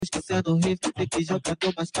esquecendo o riso. Tem que jogar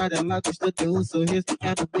teu mascara, ela gostou teu sorriso. É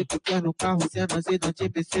no beco, quer no carro, cenas e não te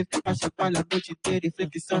preciso. A chacoalha a noite inteira e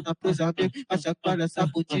flexiona pros amigos. A chacoalha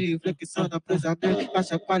sabudinho e flexiona pros amigos. A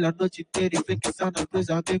chacoalha a noite inteira e flexiona pros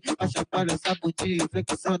amigos. A chacoalha sabudinho e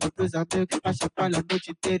flexiona pros amigos. A chacoalha a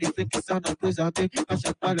noite inteira e flexiona pros amigos. A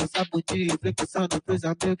chacoalha sabudinho e flexiona pros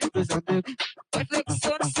amigos, pros amigos. Vai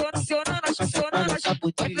flexiona, flexiona, na chacoalha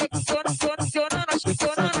sabudinho. Vai flexiona, flexiona, na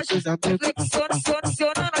chacoalha pros amigos. Flexiona,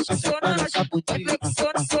 flexiona, na chacoalha sabudinho.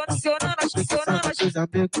 Flexiona, flexiona, na chacoalha pros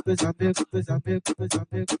amigos, pros amigos, pros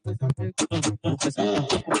amigos, pros amigos, pros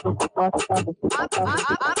amigos.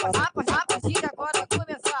 Agora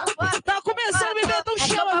começar. Tá começando, bebê, então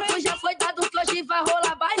chama, vem. Já foi dado que hoje vai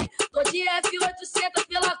rolar baile. Tô de F800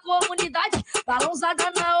 pela comunidade.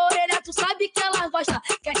 Balãozada na orelha, tu sabe que ela gosta.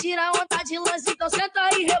 Quer tirar onda de lance, então senta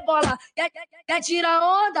e rebola. Quer tirar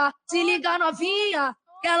onda? Se liga novinha.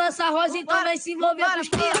 Quer lançar rosa, então vem se envolver com os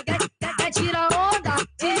cria. Quer tirar onda?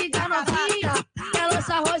 Se liga novinha. Quer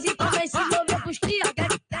lançar rosa, então vem se envolver com os cria.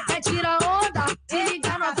 Quer tirar onda? Se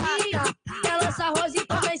liga novinha. Quer lançar rosa,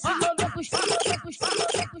 então vem se envolver com os cria.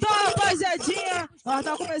 Então, rapaziadinha, nós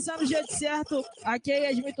tá começando do jeito certo. Aqui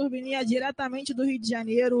é Iasmin Turbininha, diretamente do Rio de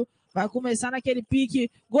Janeiro. Vai começar naquele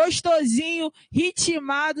pique gostosinho,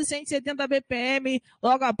 ritmado, 170 BPM.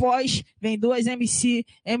 Logo após, vem duas MC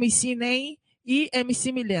Nem e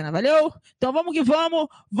MC Milena, valeu? Então vamos que vamos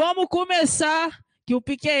começar, que o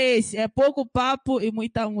pique é esse, é pouco papo e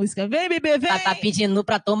muita música. Vem, bebê, vem! Tá pedindo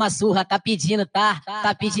pra tomar surra, tá pedindo, tá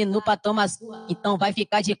pedindo pra tomar surra, então vai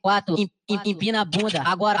ficar de quatro, empina a bunda,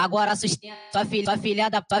 agora sustenta, tua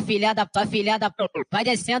filhada, vai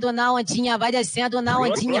descendo na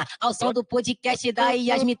ondinha, ao som do podcast da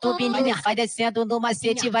Iasmin Turbininha, vai descendo no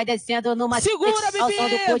macete, Segura,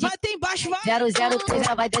 bebê, vai ter embaixo, vai! 003,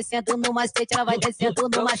 ela vai descendo no macete,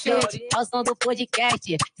 ao som do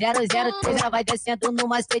podcast, 003, ela vai descendo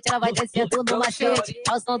no macete,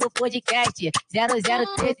 ao som do podcast,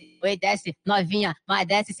 003, oi, desce, novinha, mas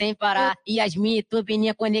desce sem parar, Iasmin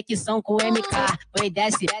Turbininha, conexão com MK, oi,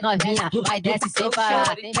 desce, novinha, vai desce sem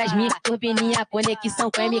parar, Iasmin Turbininha,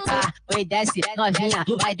 conexão com MK, oi, desce, novinha,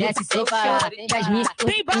 vai desce sem parar, Iasmin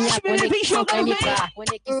Turbininha, conexão com MK,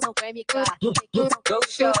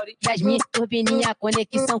 Iasmin Turbininha,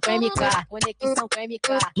 conexão com MK,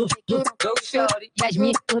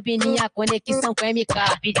 Iasmin Turbininha, conexão com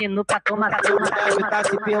MK, pedindo pra tomar. Deve tá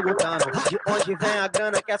se perguntando de onde vem a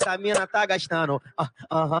grana que essa mina tá gastando.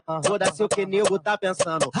 Foda-se o que nego tá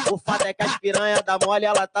pensando. O fato é que as piranha da mole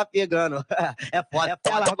ela tá pegando. É foda.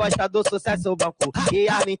 Ela gosta do sucesso banco. E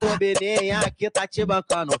a Iasmin Turbininha aqui tá te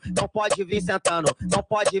bancando. Não pode vir sentando, não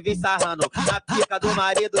pode vir sarrando na pica do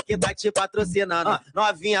marido que tá te patrocinando.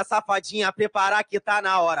 Novinha, safadinha, preparar que tá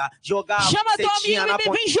na hora. Jogar a bucetinha na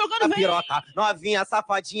pontinha da piroca. Novinha,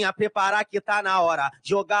 safadinha, preparar que tá na hora.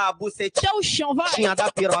 Jogar a bucetinha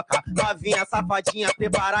da piroca. Novinha, safadinha,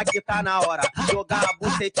 preparar que tá na hora. Jogar a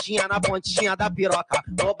bucetinha na pontinha da piroca.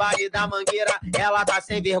 No baile da Mangueira, ela tá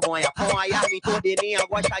sem vergonha. Com a Iasmin Turbininha,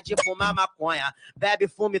 gosta de fumar maconha. Bebe,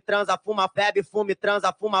 fume, transa, fuma, bebe, fume,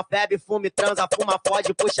 transa, fuma, bebe, fume, transa, fuma,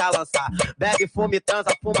 pode puxar, lança. Bebe, fume,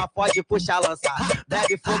 transa, fuma, pode puxar, lança.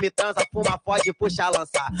 Bebe, fume, transa, fuma, pode puxar,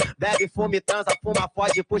 lança. Bebe, fume, transa, fuma,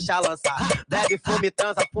 pode puxar, lança. Bebe, fume,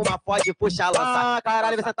 transa, fuma, pode puxar, lança.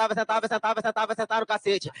 Caralho, vai sentar no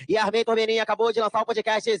cacete. E a Iasmin Turbininha acabou de lançar o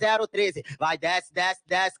podcast 013. Vai, desce,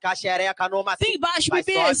 caxereca no macete. Tem baixo,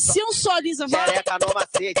 bebê, sensualiza, vai. Caxereca no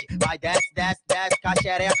macete. Vai, desce,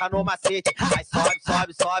 caxereca no macete. Vai,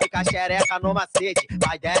 sobe, caxereca no macete.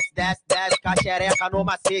 Vai, desce, caxereca no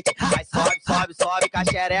macete. Vai, sobe,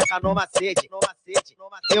 caxereca no macete.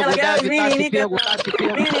 Eu vou deve se perguntar.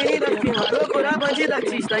 Procurar bandida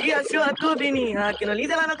artista e achou a Turbininha. Aqui no Lins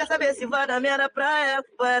ela não quer saber se vai dar merda pra ela.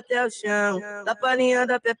 Vai até o chão, da palhinha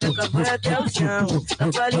da pepeca vai até o chão.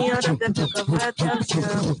 Da palhinha da pepeca vai até o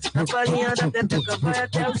chão. Da palhinha da pepeca vai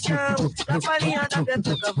até o chão. Da palhinha da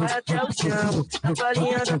pepeca vai até o chão. Da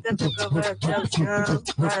palhinha da pepeca vai até o chão.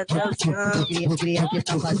 Vai até o chão. O cria que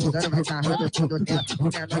tá passando, vai sarrando tudo dela. O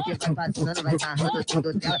menor que vai passando, vai sarrando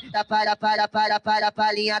tudo dela. Da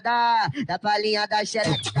palhinha da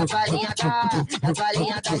xereca. Da palhinha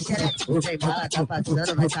da xereca. O trem bala tá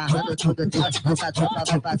passando, vai sarrando tudo dela. Essa tropa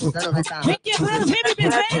vai passando, vai sarrando. Vem quebrando, vem, bebê,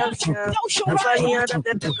 vem. Dá o show, Da vai. palhinha da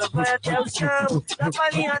pepeca vai até o chão. Da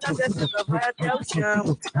palhinha da pepeca vai até o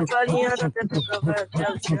chão. Da palhinha da pepeca vai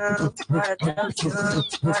até o chão. Vai até o chão,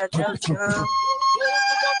 vai até o chão.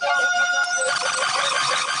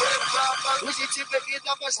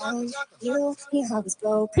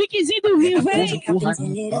 Piquezinho do Rio, vem.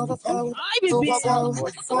 Ai, bebê.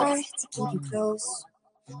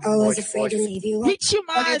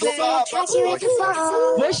 Ritmada, hein?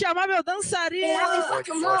 Vou chamar meu dançarino.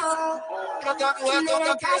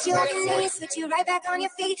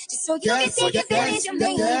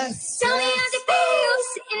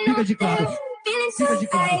 Fica de cara. Fica de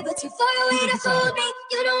cara.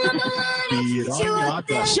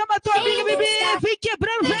 Piranhada. Chama tua amiga, bebê. Vem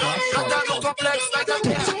quebrando, vem.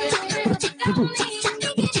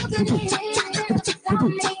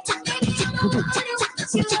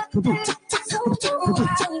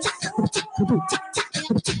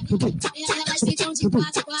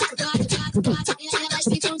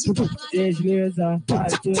 Desliza, vai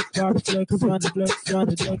de corpo, flexiona, flexiona,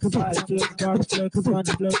 vai de corpo, flexiona, flexiona,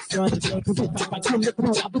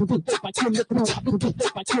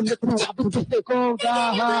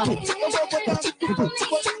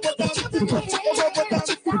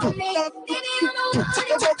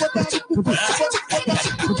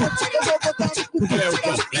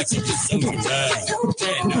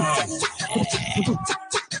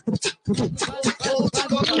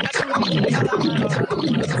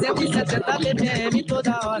 BPM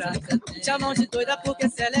toda hora. Chamam de doida porque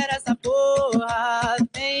acelera essa porra.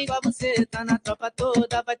 Tem igual você, tá na tropa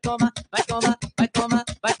toda. Vai tomar, vai tomar, vai tomar,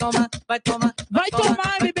 vai tomar, vai tomar. Vai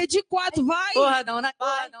tomar, bebê de 4, vai. Porradão na,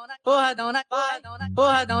 porradão na, porradão na,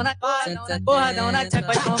 porradão na, porradão na, tchac,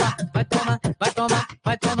 vai tomar, vai tomar, vai tomar,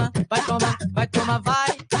 vai tomar, vai tomar, vai tomar,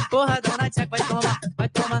 vai. Porradão na, tchac, vai tomar, vai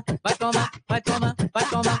tomar, vai tomar, vai tomar, vai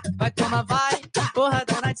tomar, vai tomar, vai.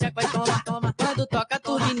 Porradão na, tchac, vai tomar, toma. Quando toca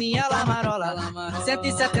turbininha, ela marola.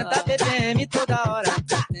 170 BPM toda hora.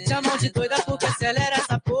 Chamam de doida porque acelera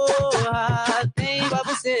essa porra. Tem igual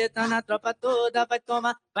você, tá na tropa toda. Vai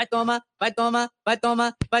tomar, vai tomar, vai tomar, vai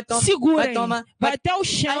tomar, vai tomar. Segura, vai tomar, vai até o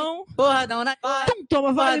chão. Porradão na,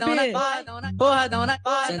 toma, vai, bebê. Porradão na,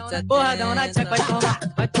 porradão na, tchac, vai tomar,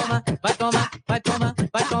 vai tomar, vai tomar, vai tomar,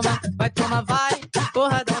 vai tomar, vai tomar, vai.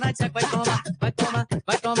 Porradão na, tchac, vai tomar, vai tomar,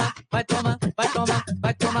 vai tomar, vai tomar, vai tomar,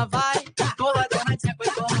 vai tomar, vai. Porradão na, tchac, vai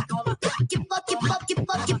tomar, toma.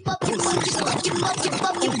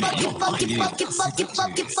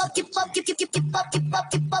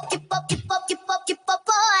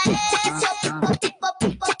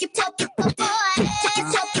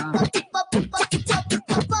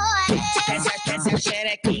 Desce a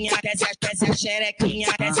xerequinha, desce a xerequinha,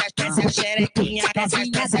 desce a xerequinha,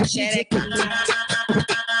 desce a xerequinha.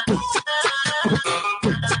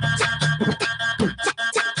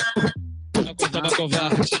 Toma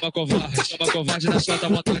covarde, toma covarde, toma covarde na solta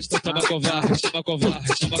vontade, toma covarde, toma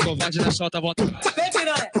covarde, toma covarde na solta vontade. Vem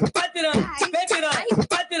piranha, vai piranha, vem piranha,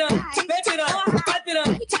 vai piranha, vem piranha, vai piranha,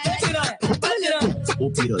 vem piranha, vai piranha.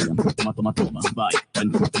 Ô piranha, toma, toma, toma, vai.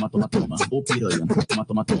 Toma, toma, toma, ô piranha, toma,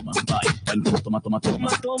 toma, toma, vai. Toma, toma, toma.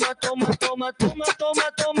 Toma, toma, toma, toma, toma,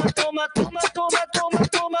 toma, toma, toma, toma, toma, toma,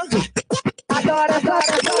 toma. Adora, adora,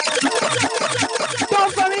 adora. Então,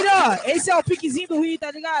 família, esse é o piquezinho do Rio,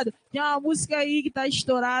 tá ligado? Tem uma música aí que tá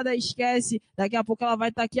estourada, esquece. Daqui a pouco ela vai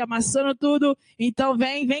estar aqui amassando tudo. Então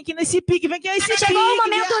vem aqui nesse pique, vem aqui nesse pique. Chegou o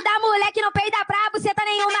momento da mulher que não peida pra buceta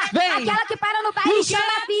nenhuma. Vem. Aquela que para no baile e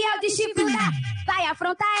chama fiel de chifruda. Vai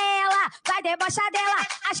afrontar ela, vai debochar dela.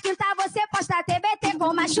 Às quinta você posta TBT com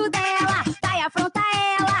o macho dela. Vai afrontar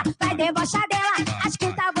ela, vai debochar dela. Às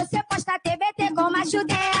quinta você posta TBT com o macho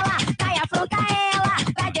dela. Vai afrontar ela,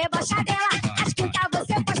 vai debochar dela. Às quinta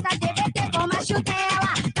você posta TBT com o macho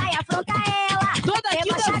dela. Vai afrontar ela, toda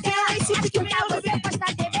debochar dela. quinta-feira esse Às pique quinta meu, você posta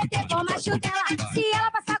TBT com o macho dela. Se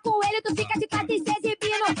ela passar com ele, tu fica de quatro e se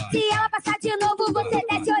exibindo. Se ela passar de novo, você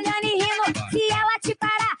desce olhando e rindo. Se ela te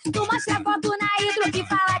parar, tu mostra foto na hidro e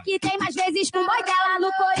fala que tem mais vezes com o boy dela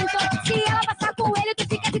no Corinto. Se ela passar com ele, tu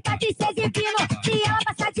fica de quatro e se exibindo. Se ela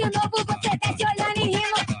passar de novo, você desce olhando e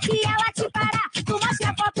rindo. Se ela te parar, tu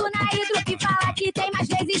mostra foto na hidro e fala que tem mais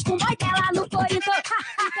vezes com o boy dela no Corinto.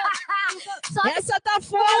 Essa tá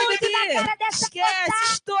foda, bebê.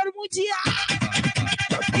 Esquece, estouro mundial.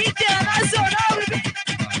 Internacional, bebê.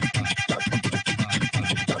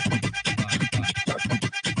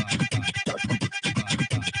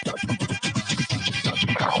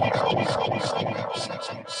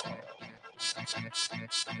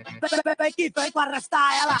 Vem que vem pra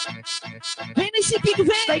arrastar ela. Vem nesse pique,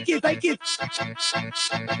 vem. Vem que vem que.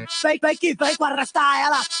 Vem que vem pra arrastar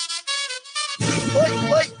ela. Oi,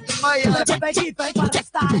 Miami. Vem que vem pra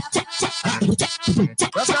arrastar ela.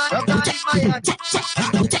 Eu tô em Miami.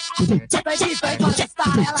 Vem que vem pra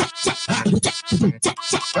arrastar ela.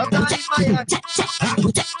 Eu tô em Miami.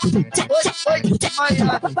 Oi,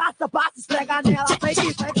 Miami. Passa, esfrega nela. Vem que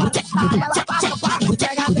vem pra arrastar ela. Passa,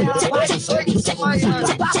 esfrega nela. Oi,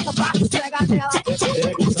 Miami. Passa, esfrega nela.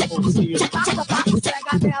 Passa,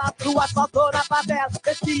 esfrega nela. ela, do asfalto na favela.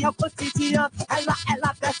 Esse é o cotidiano. Ela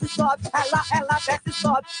desce e sobe, ela desce e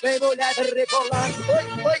sobe. Vem mulher rebolando,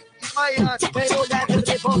 oi, Maiana. Vem mulher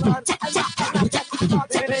rebolando, ela desce e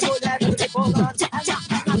sobe. Vem mulher rebolando,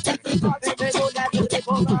 ela desce e sobe. Vem mulher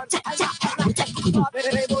rebolando, ela desce e sobe.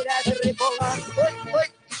 Vem mulher rebolando, oi,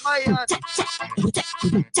 Maiana.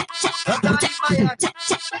 Canta aí, Maiana.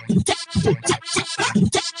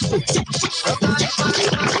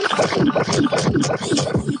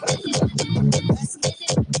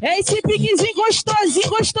 É esse piquezinho gostosinho,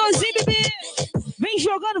 bebê. Vem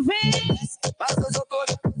jogando, vem. Mas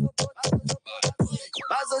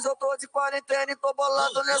hoje eu tô de quarentena e tô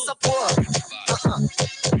bolando nessa porra.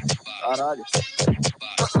 Caralho.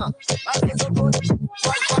 Mas hoje eu tô de...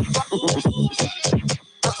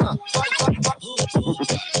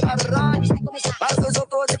 Mas hoje eu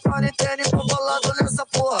tô de quarentena e tô bolando nessa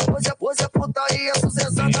porra. Hoje é putaria,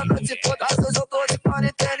 sucesso da noite toda. Mas hoje eu tô de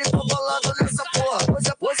quarentena e tô bolando nessa porra.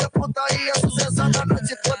 Hoje é putaria, sucesso da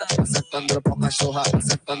noite toda. Sentando pra cachorra,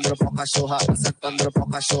 sentando pra cachorra, sentando pra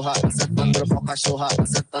cachorra, sentando pra cachorra,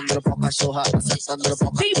 sentando pra cachorra, sentando pra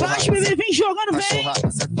cachorra. Tem baixo, bebê, vem jogando, vem.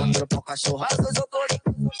 Sentando pra cachorra.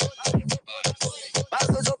 Mas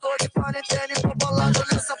hoje eu tô de quarentena e tô bolando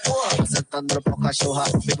nessa porra. Sentando pra cachorra,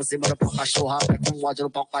 vem por cima da cachorra, vai com ódio no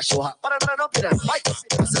pau cachorra. Para não, piranha, vai.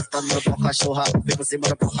 Sentando pra cachorra, vem por cima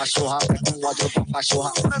da cachorra, vai com ódio no pau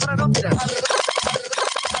cachorra. Para não, piranha.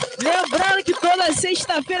 Lembrando que toda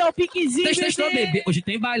sexta-feira é o piquezinho, Sextou, bebê. Hoje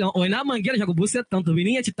tem bailão. Oi, na mangueira, joga o bucetão.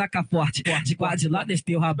 Turbininha te taca forte. De quadro de lado, desce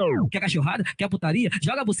o rabo. Quer cachorrada? Quer putaria?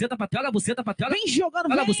 Joga a buceta pra joga a buceta pra joga. Vem jogando,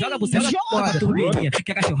 Joga a buceta, joga. Turbininha.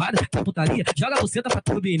 Quer cachorrada? Quer putaria? Joga a buceta pra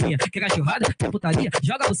turbininha. Quer cachorrada? Quer putaria?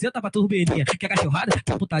 Joga a buceta pra turbininha. Quer cachorrada?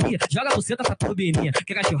 Quer putaria? Joga a buceta pra turbininha.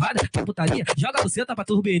 Quer cachorrada? Quer putaria? Joga a buceta pra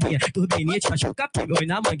turbininha. Turbininha te machuca, oi,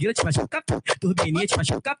 na mangueira te machuca. Turbininha te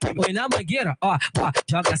machuca, oi, na mangueira. Ó,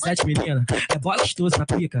 joga 7 menina. É bola gostosa na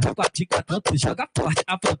pica, com a dica tanto joga forte,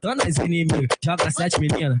 apontando as inimigas. Joga 7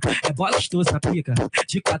 menina, é bola gostosa na pica,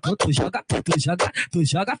 dica tanto tu joga forte.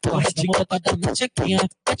 Toma botada na tchequinha,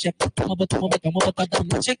 toma botada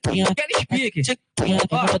na tchequinha. Aquele pique,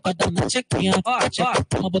 toma botada na tchequinha,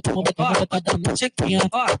 toma botada na tchequinha,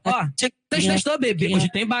 Sextou, bebê, hoje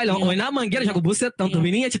tem bailão. Oi, na mangueira, joga o bucetão.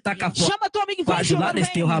 Turbininha te taca forte. Chama teu amigo e vai de lado,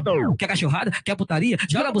 desce teu rabo. Quer cachorrada? Quer putaria?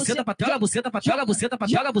 Joga a buceta pra joga a buceta pra joga a buceta pra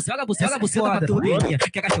joga a buceta pra turbininha.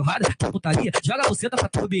 Quer cachorrada? Quer putaria? Joga a buceta pra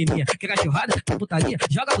turbininha. Quer cachorrada? Quer putaria?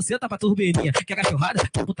 Joga a buceta pra turbininha. Quer cachorrada?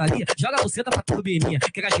 Quer putaria? Joga a buceta pra turbininha.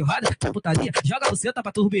 Quer cachorrada? Quer putaria? Joga a buceta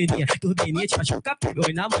pra turbininha. Turbininha te machuca,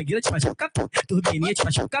 oi, na mangueira te machuca. Turbininha te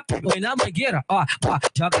machuca, oi, na mangueira.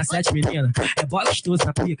 Joga 7 menina. É bola gostosa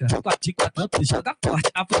na pica, com a dica tanto joga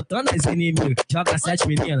forte, apontando as inimigas. Joga 7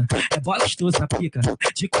 menina, é bola gostosa na pica,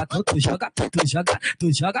 dica tanto tu joga forte.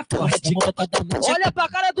 Olha pra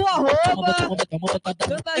cara do arroba,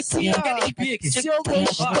 canta assim, ó.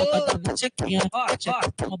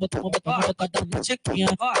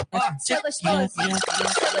 Seu gostoso.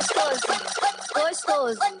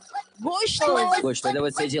 Gostoso. Gostoso é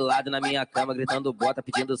você de lado na minha cama, gritando bota,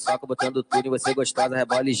 pedindo soca, botando tudo em você gostosa.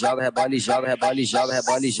 Rebola e joga, rebola e joga, rebola e joga,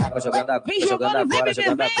 rebola e joga, jogando agora, jogando agora,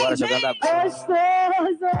 jogando agora, jogando agora.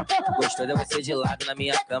 Gostoso é você de lado na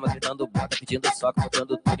minha cama, gritando bota, pedindo soca,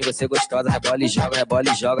 botando tudo em você gostosa. Rebola e joga, rebola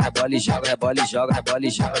e joga, rebola e joga, rebola e joga, rebola e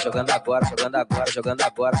joga, jogando agora, jogando agora, jogando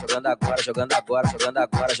agora, jogando agora, jogando agora, jogando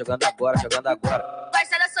agora, jogando agora, jogando agora.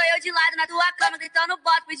 Gostosa sou eu de lado na tua cama, gritando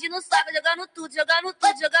bota, pedindo soca, jogando tudo, jogando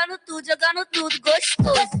tudo, jogando tudo, jogando tudo,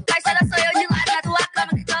 gostoso. Gostosa sou eu de lado na tua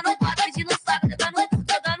cama, gritando bota, pedindo soca, jogando tudo,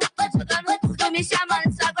 jogando tudo, jogando tudo. Tu me chamando,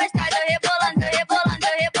 só gostosa, eu rebolando, eu rebolando,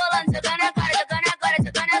 eu rebolando, jogando agora, jogando agora,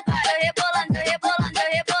 jogando agora, eu rebolando, eu rebolando, eu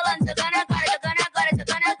rebolando, jogando agora, jogando agora,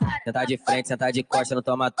 jogando agora. Sentar de frente, sentar de costa, no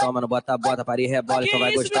toma, toma, no bota, bota, para e rebola, então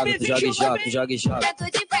vai gostar, tu joga e joga, tu joga e joga. Sento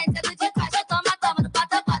de frente, sento de costa, toma, toma, no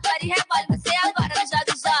bota, bota, para e rebola, você agora, no joga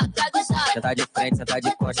e joga, joga e joga. Sentar de frente, sentar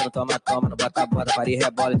de costa, no toma, toma, no bota, bota, para e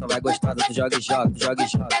rebola, então vai gostar, tu joga e joga, tu joga e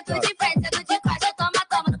joga. Sento de frente, sento de costa, toma,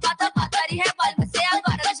 toma, no bota, bota, para e rebola, você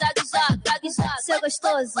agora, no joga e joga, joga e joga. Seu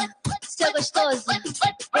gostoso, seu gostoso.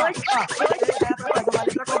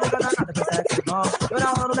 Eu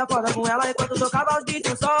narrando minha corda com ela enquanto tocava os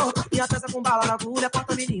beats no som. Minha peça com bala na agulha,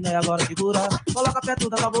 corta menina e agora segura. Coloca perto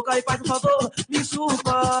da tua boca e faz um favor, me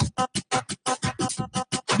chupa.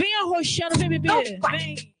 Vem arrochando, vem bebê.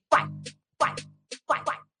 Vem.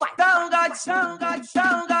 Tão gatinha,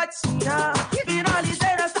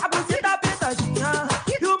 finalizei nessa buceta apertadinha.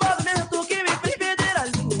 E o movimento que me fez perder a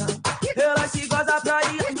linha. Ela se goza pra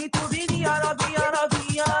Iasmin Turbininha, novinha,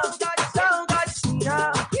 novinha. Tão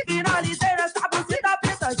gatinha, finalizei nessa buceta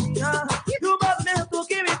apertadinha. E o movimento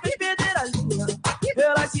que me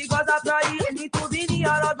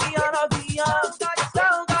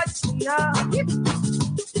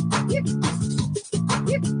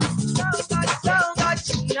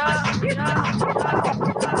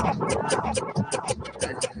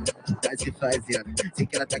fazendo, sei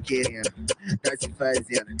que ela tá querendo. Tá se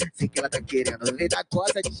fazendo, sei que ela tá querendo. Vem da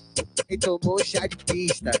costa e tomou um chá de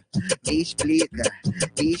pista. Me explica,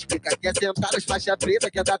 quer sentar nos faixa preta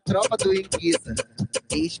que é da tropa do Inquisa.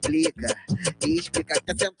 Me explica,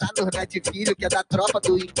 quer sentar nos net filho que é da tropa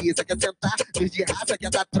do Inquisa. Quer sentar nos de raça que é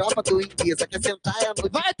da tropa do Inquisa. Quer sentar no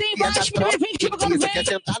Vai, tem que é da vários tropa do Inquisa. Quer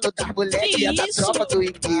sentar no das mulheres que é da tropa do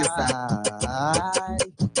Inquisa. Ai,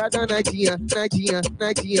 tá danadinha,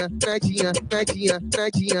 nadinha.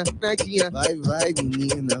 Vai,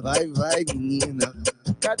 menina, vai, menina.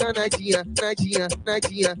 Tá danadinha.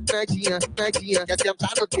 Quer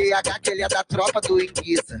sentar no TH que ele é da tropa do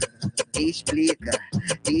Inquisa. Me explica,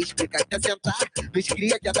 quer sentar nos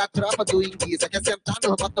cria que é da tropa do Inquisa. Quer sentar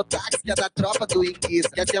no mototáxi que é da tropa do Inquisa.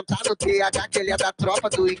 Quer sentar no TH que ele é da tropa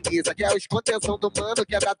do Inquisa. Quer os contenção do mano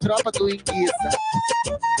que é da tropa do Inquisa.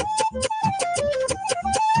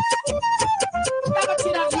 Tava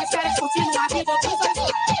tirando minhas férias, curtindo a vida,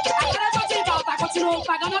 agora eu tô de volta, continuo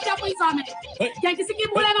pagando até o exame. Quem disse que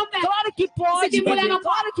mulher não tem? Claro que pode, disse que mulher não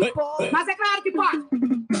claro pode. que pode. Mas é claro que pode.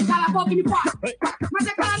 Cala a boca e me pode. Mas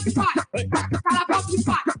é claro que pode. Cala a boca e me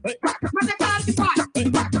pode. Mas é claro que pode.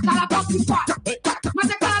 Cala a boca e me pode.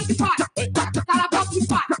 Mas é claro que pode. Cala a boca e me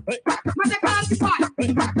pode. Mas é claro que pode.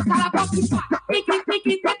 Cala a boca e me pode. Tem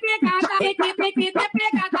que ter pegada. Tem que ter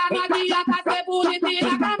pegada. Não adianta ser bonita e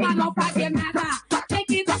na cama não fazer nada. Tem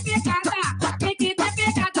que ter pegada.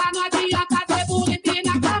 Não adianta ser bonita e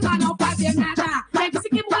na cama não fazer nada. Quem disse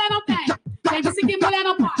que mulher não tem? Quem disse que mulher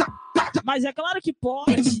não pode? Mas é claro que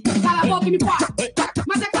pode. Cala a boca e me pode.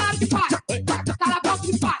 Mas é claro que pode. Cala a boca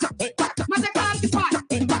e me pode. Mas é claro que pode.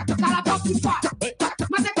 Cala a boca e me pode.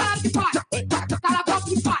 Mas é claro que pode. Cala a boca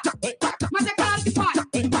e me pode. Mas é claro que pode.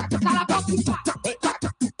 Cala a boca e me pode. Cala a boca e me pode.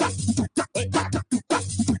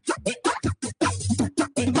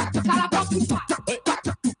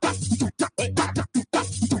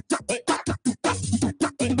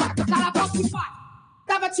 Cala a boca e me pode.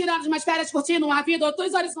 Tava tirando umas férias, curtindo a vida,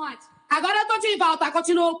 outros horizontes. Agora eu tô de volta,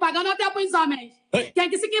 continuo pagando até pros homens. Quem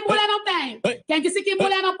disse que mulher não tem? Quem disse que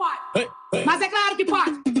mulher não pode? Mas é claro que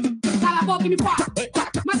pode. Cala a boca e me pode.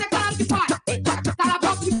 Mas é claro que pode. Cala a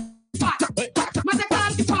boca e me pode. Mas é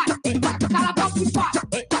claro que pode. Cala a boca e me pode.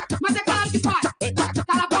 Mas é claro que pode.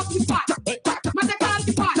 Cala a boca e me pode. Mas é claro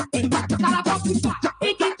que pode. Cala a boca e me pode.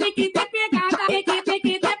 Tem que ter pegada. Tem que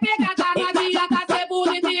ter pegada. Não adianta ser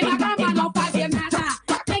bonita e na cama não fazer nada.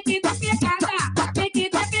 Tem que ter pegada. Tem que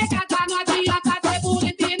ter pegada. Não adianta ser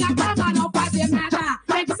bonita e na cama não fazer nada.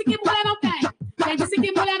 Quem disse que mulher não tem? Quem disse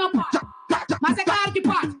que mulher não pode? Mas é claro que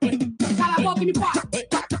pode. Cala a boca e me pode.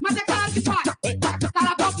 Mas é claro que pode.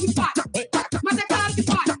 Cala a boca e me pode. Mas é claro que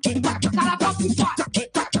pode. Cala a boca e me pode.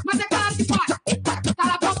 Mas é claro que pode.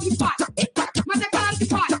 Cala a boca e me pode. Mas é claro que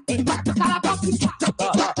pode. Cala a boca e me pode.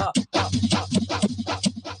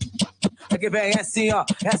 É que vem, é assim, ó,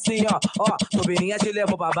 Turbininha te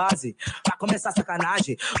levou pra base, pra começar a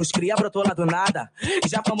sacanagem, os cria brotou lá do nada, e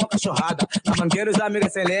já formou cachorrada, na mangueira os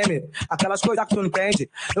amigos sem leme, aquelas coisas que tu não entende,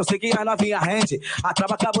 eu sei que a novinha rende, a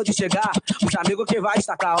tropa acabou de chegar, os amigos que vai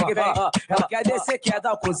destacar, ó, que vem, ela quer descer, quer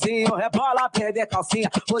dar o cozinho, rebola, perder calcinha,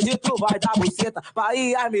 hoje tu vai dar buceta, pra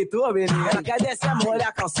Iasmin Turbininha, ela quer descer, molhar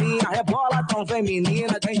a calcinha, rebola, então vem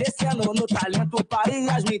menina, vem descendo no talento, pra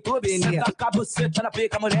Iasmin Turbininha, taca a buceta na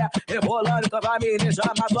pica, mulher, rebolando, então vai menina,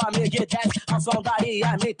 chama tua amiga e desce, ao som da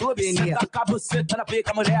Iasmin Turbininha, taca a buceta na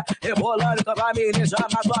pica, mulher, rebolando, então vai menina, chama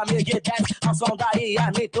tua amiga e desce, ao som da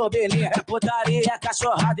Iasmin Turbininha, é putaria, é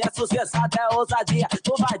cachorrada, é sucessada, é ousadia,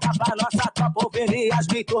 tu vai dar pra nossa tropa ouvir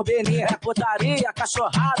Iasmin Turbininha, é putaria,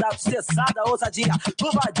 cachorrada, sucessada, ousadia, tu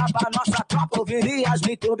vai dar pra nossa tropa ouvir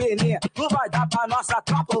Iasmin Turbininha, tu vai dar pra nossa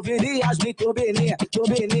tropa ouvir Iasmin Turbininha,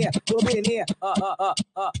 Turbininha,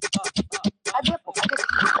 Cadê, pô?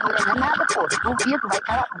 Não é nada, pô. Duvido, vai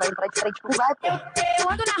entrar de frente pro gato. Eu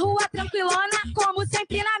ando na rua tranquilona, como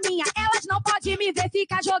sempre na minha. Elas não podem me ver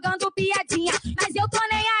ficar jogando piadinha. Mas eu tô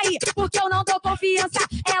nem aí, porque eu não dou confiança.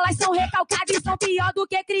 Elas são recalcadas e são pior do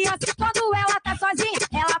que criança. Quando ela tá sozinha,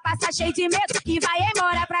 ela passa cheia de medo e vai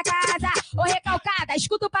embora pra casa. Ô recalcada,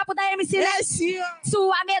 escuta o papo da MC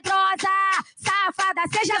Sua medrosa, safada,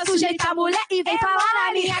 seja sujeita a mulher e vem falar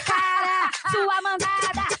na minha cara. Sua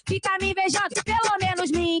mandada, fica me invejando, pelo menos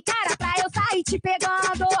me encara pra eu sair te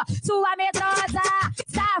pegando. Sua medrosa,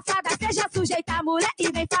 safada, seja sujeita a mulher e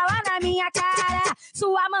vem falar na minha cara.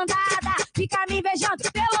 Sua mandada, fica me invejando,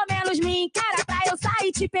 pelo menos me encara pra eu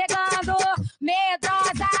sair te pegando.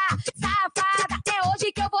 Medrosa, safada, é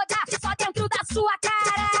hoje que eu vou dar só dentro da sua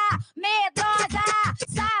cara. Medrosa,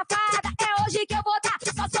 safada, é hoje que eu vou dar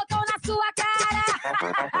só socão na sua cara.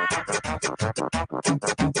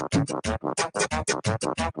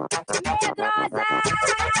 Medrosa,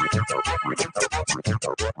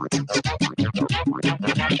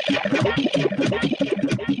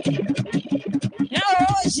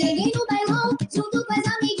 Cheguei no bailão, junto com as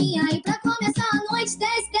amiguinhas. E pra começar a noite,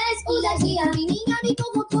 desce, desce, ousadia. A menina me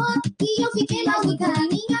convocou e eu fiquei maluca. A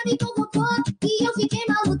menina me convocou e eu fiquei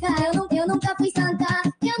maluca. Eu nunca fui santa,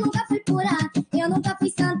 eu nunca fui pura. Eu nunca fui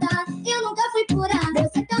santa, eu nunca fui pura.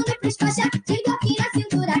 Você tão de pros-coxa, diga aqui na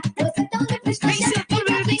cintura. Você tão de pros-coxa,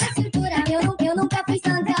 diga aqui na cintura. Eu nunca fui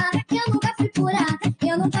santa, eu nunca fui pura.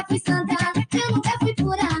 Eu nunca fui santa, eu nunca fui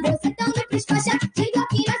pura. Você tão de pros-coxa, diga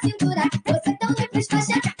aqui na cintura. Você tão de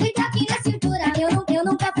pros-coxa, diga aqui na cintura. Eu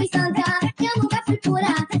nunca fui santa, eu nunca fui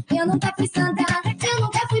pura. Eu nunca fui santa, eu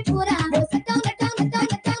nunca fui pura. Você tão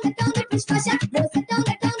de pros-coxa. Você tão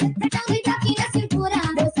de diga aqui na cintura.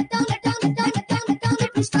 Você tão de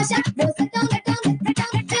pros-coxa. Você tão de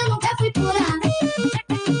eu nunca fui pura.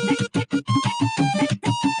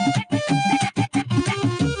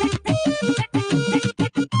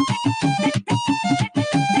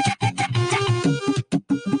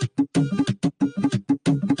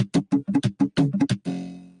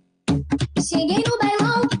 Cheguei no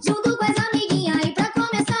bailão, junto com as amiguinhas. E pra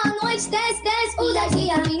começar a noite, desce, desce,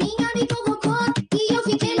 ousadia. A menina me convocou e eu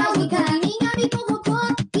fiquei maluca. A menina me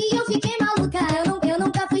convocou e eu fiquei maluca. Eu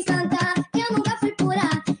nunca fui santa, eu nunca fui pura.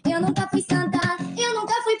 Eu nunca fui santa, eu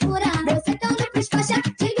nunca fui pura. Você tão de pros-coxa,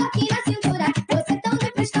 diga aqui na cintura. Você tão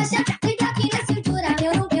de pros-coxa, diga aqui na cintura.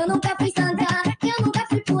 Eu nunca fui santa, eu nunca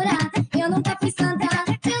fui pura. Eu nunca fui santa,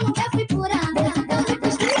 eu nunca fui pura. Você tão de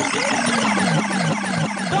pros-coxa.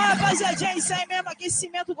 Então, rapaziadinha, é isso aí mesmo,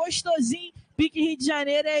 aquecimento gostosinho. Pique Rio de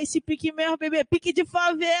Janeiro, é esse pique mesmo, bebê. Pique de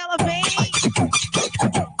favela, vem!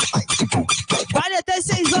 Vale até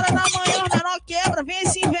 6 horas da manhã, o menor quebra, vem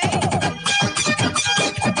assim, vem!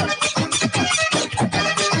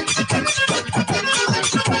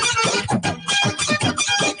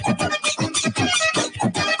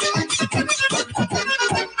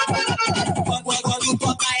 Quando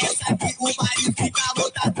toca essa aqui, o baile fica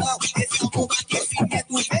lotadão. Esse é o novo aquecimento,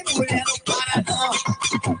 vem mulher, não para não.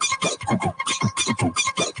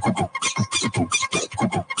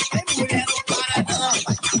 Vem mulher, não para não.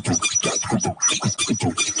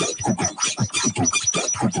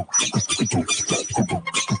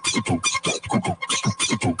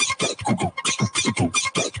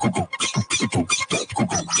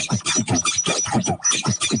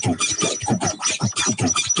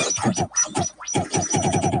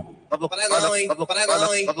 Vamos parar não, hein? Vamos parar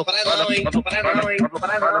não, hein? Vamos parar não, hein? Vamos parar não, hein? Vamos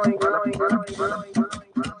parar não, hein?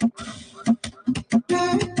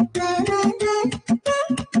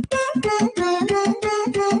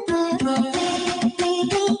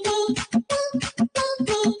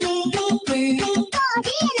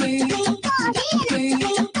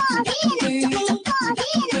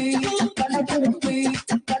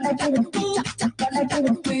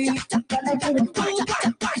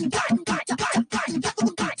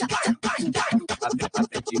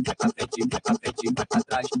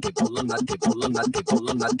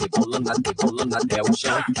 Rebolando até o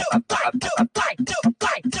chão.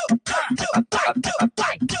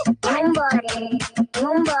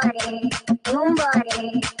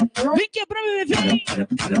 Vem quebrar, meu bebê!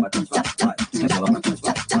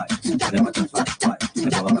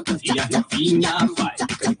 E a novinha vai,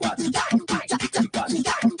 fica de quatro, fica de quatro,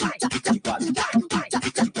 fica de quatro,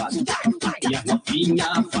 fica de quatro. E a novinha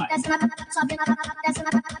vai.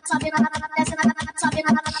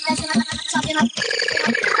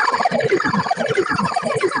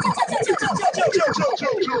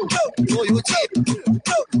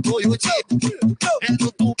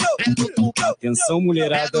 Atenção,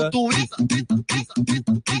 mulherada. Desce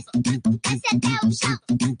até o chão,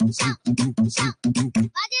 chão, chão.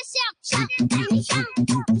 Vai descer, chão, vai no chão,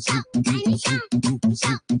 chão, vai no chão,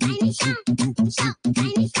 chão, vai no chão, chão, vai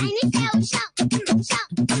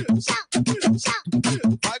no chão, chão, chão.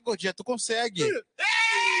 Vai, gordinha, tu consegue.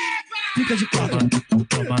 Fica de quatro,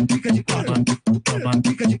 toma, fica de quatro, toma,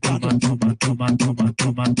 fica de quatro, toma, toma, toma,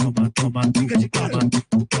 toma, toma, toma, fica de quatro,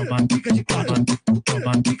 toma, fica de quatro,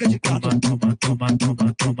 toma, fica de quatro, toma, toma,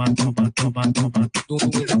 toma, toma, toma, toma, toma.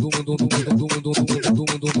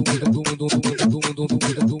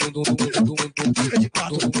 Fica de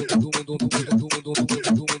quatro.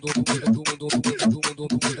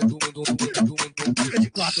 Fica de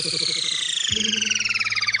quatro.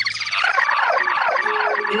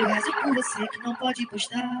 Eu rezo por você que não pode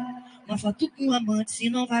postar uma foto com um amante, se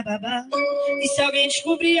não vai babar. E se alguém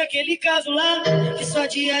descobrir aquele caso lá, que só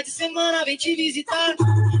dia de semana vem te visitar,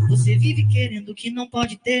 você vive querendo o que não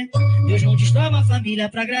pode ter. Deus não destrói uma família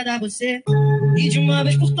pra agradar você. E de uma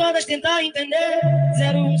vez por todas tentar entender.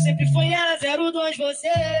 01 sempre foi ela, 02 você.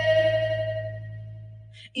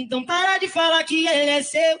 Então para de falar que ele é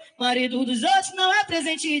seu. Marido dos outros não é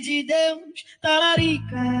presente de Deus.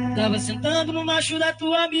 Talarica, tava sentando no macho da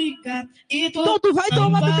tua amiga. E tu, então tu vai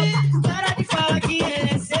tomar bebê. Para de falar que ele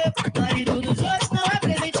é seu. Marido dos outros não é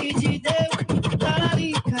presente de Deus.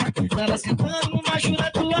 Talarica, tava sentando no macho da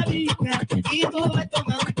tua amiga. E tu vai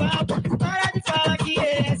tomar um pau. Para de falar que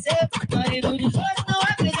ele é seu. Marido dos outros não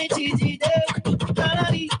é presente de Deus.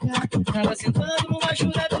 Talarica, tava sentando no macho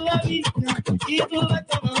da tua amiga. E tu vai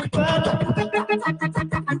tomar um pau.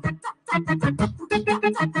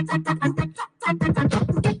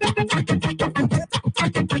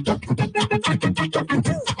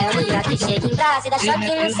 É o dia que chega em casa e dá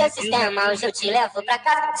choque no seu sistema. Hoje eu te levo pra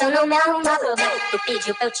casa, se eu não me arrumar problema. Tu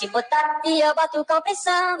pediu pra eu te botar e eu boto com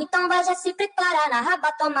pressão. Então vai já se preparar na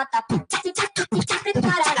raba, toma tapa. Se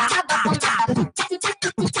preparar na raba, toma tapa.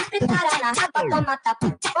 Se preparar na raba, toma tapa.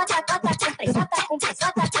 Bota com pressão, bota com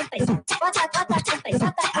pressão, bota com pressão. Bota com pressão, bota com pressão,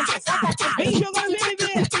 bota com pressão. Vem jogar,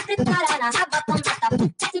 bebê. Se preparar na raba, toma tapa.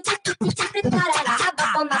 Se preparar na raba,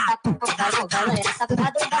 toma tapa. Vai, loira,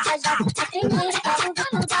 safado, bota já. Tem que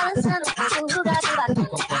balançando quando o lugar do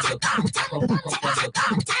batom.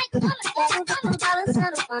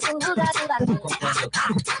 Balançando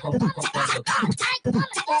quando o lugar do batom.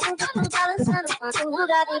 Balançando quando o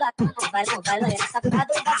lugar do batom. Vai, loira,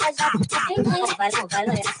 safado, bota já. Tem que vai,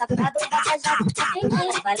 loira, safado, bota já. Tem que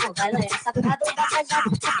vai, loira, safado, bota já.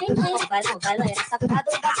 Tem que vai, loira,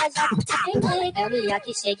 safado, bota já. Tem que é o dia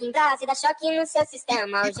que chega em casa e dá choque no seu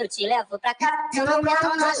sistema. Hoje eu te levo pra cá, eu não me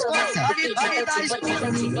arrumo mais.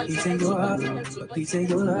 Peace in your heart, peace in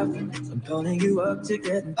your love. I'm calling you up to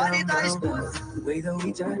get down. The way that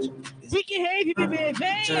we touch. Pique rave, bebê,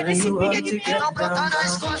 vem! Turning Esse you pique up to aqui get mesmo! down.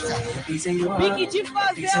 Peace in your heart, Pique de peace in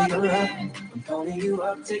favela, your bebê! love. I'm calling you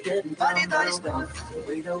up to get down. The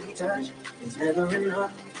way that we touch is never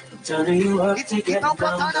enough. I'm turning you up to get down.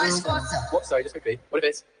 Oh, sorry, desculpei. Outra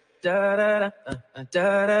vez.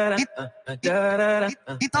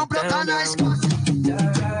 Então brota nas costas.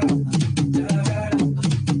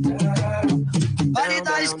 Vale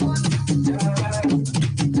da esposa.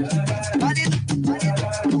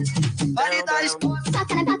 Vale da esposa.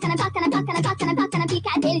 Toca na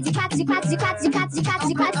pica dele de quatro, só quer mais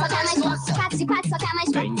quatro, só quer mais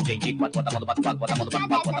quatro. Vem de quatro, bota a mão no bate-paco, bota a mão no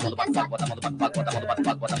bate-paco, bota a mão no bate-paco, bota a mão no bate-paco, bota a mão no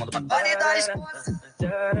bate-paco, bota a mão no bate-paco. Vale da esposa.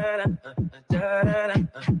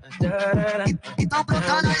 Então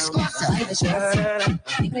brota nas costas. Vai pra escoça,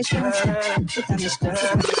 vem pra escoça, tu tá na escoça.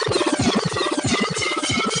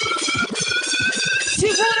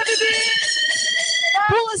 Segura, bebê!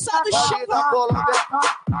 Pula, sai do chão!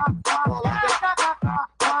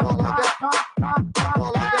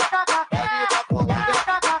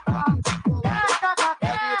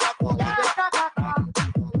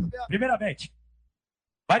 Primeiramente,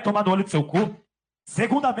 vai tomar no olho do seu cu.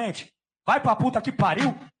 Segundamente, vai pra puta que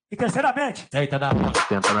pariu. E terceiramente, Eita na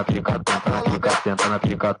Tenta na pica, tenta na pica, tenta na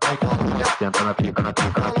pica, tenta na pica, na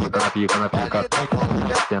pica, na pica, na pica, na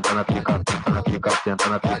pica, tenta na pica, tenta na pica, tenta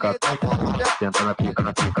na pica, tenta na pica,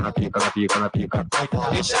 na pica, na pica, na pica, na pica.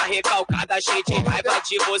 Deixa recalcada, cheia de raiva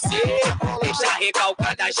de você. Deixa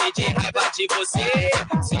recalcada, cheia de raiva de você.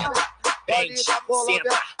 Senta, prende,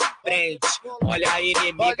 senta, prende. Olha a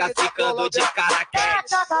inimiga ficando de cara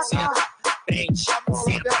quente. Senta, prende,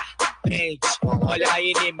 senta, prende. Olha a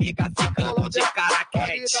inimiga ficando de cara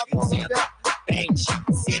quente. Senta, prende,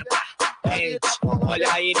 senta, prende.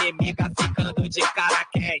 Olha a inimiga ficando de cara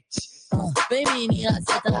quente. Vem menina,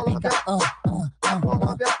 senta na pica,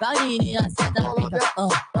 vai menina, senta na pica,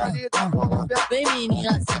 vem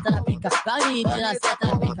menina, senta na pica, vai menina, senta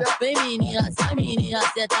na pica, vem menina, sai menina,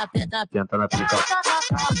 senta, Tenta na pica.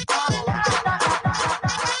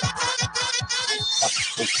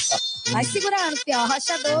 Vai segurando, pior,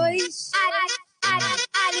 rocha 2.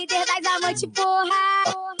 A líder das amantes, porra.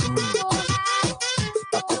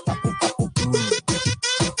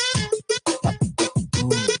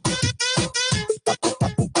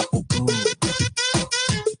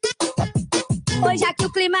 Hoje aqui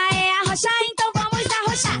o clima é arrochar, então vamos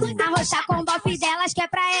arrochar. Arrochar com o bofe delas, que é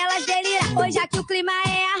pra elas delirar. Hoje aqui o clima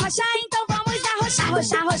é arrochar, então vamos arrochar.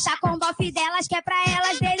 Arrochar com o bofe delas, que é pra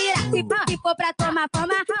elas delirar. Se for pra tomar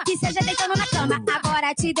fama, que seja deitando na cama.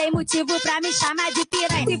 Agora te dei motivo pra me chamar de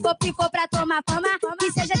piranha. Se for pra tomar fama,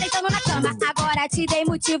 que seja deitando na cama. Agora te dei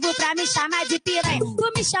motivo pra me chamar de piranha.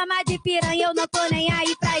 Tu me chama de piranha, eu não tô nem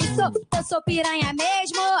aí pra isso. Eu sou piranha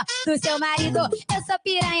mesmo, do seu marido. Eu sou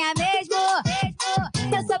piranha mesmo.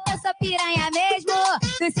 Eu sou piranha mesmo,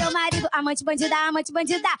 do seu marido. amante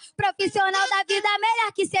bandida, profissional da vida,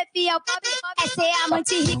 melhor que ser fiel, pobre. É ser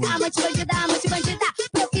amante rica, amante bandida,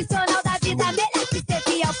 profissional da vida, melhor que ser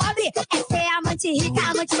fiel, pobre. É ser amante rica,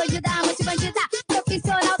 amante bandida,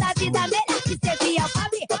 profissional da vida, melhor que ser fiel,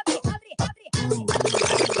 pobre.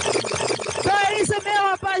 Então é isso mesmo,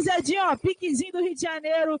 rapaziadinha, ó, piquezinho do Rio de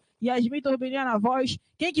Janeiro, Iasmin Turbininha na voz.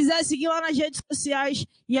 Quem quiser seguir lá nas redes sociais,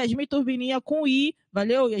 Iasmin Turbininha com I,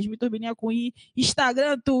 valeu? Iasmin Turbininha com I,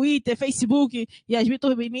 Instagram, Twitter, Facebook, Iasmin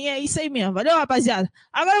Turbininha, é isso aí mesmo, valeu, rapaziada?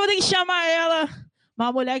 Agora eu vou ter que chamar ela,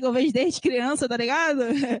 uma mulher que eu vejo desde criança, tá ligado?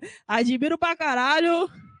 Admiro pra caralho,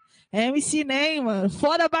 MC Nem, mano,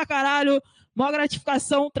 foda pra caralho, maior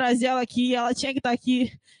gratificação trazer ela aqui, ela tinha que estar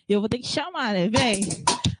aqui, eu vou ter que chamar, né? Vem!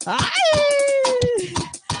 Ai!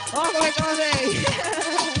 Olha como é que ela vem!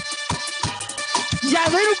 Já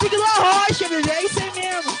veio no pique da rocha, bebê, é isso aí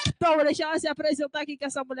mesmo. Então, vou deixar ela se apresentar aqui, que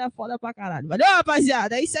essa mulher é foda pra caralho. Valeu,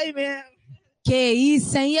 rapaziada, é isso aí mesmo. Que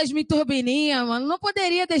isso, hein? Iasmin Turbininha, mano. Não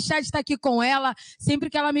poderia deixar de estar aqui com ela. Sempre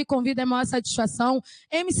que ela me convida é maior satisfação.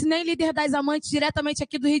 MC Nem, líder das amantes, diretamente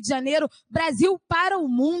aqui do Rio de Janeiro. Brasil para o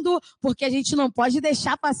mundo, porque a gente não pode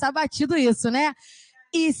deixar passar batido isso, né?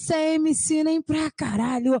 Isso é MC Nem pra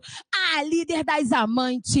caralho. A líder das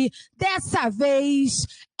amantes, dessa vez,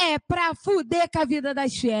 é pra fuder com a vida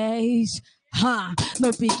das fiéis.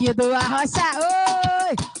 No pique do arrocha,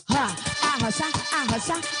 oi! Arrocha das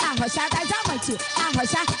amantes.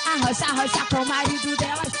 Arrocha com o marido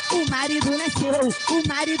delas. O marido nasceu, o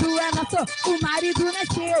marido é nosso. O marido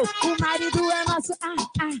nasceu, o marido é nosso.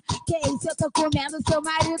 Que isso eu tô comendo, seu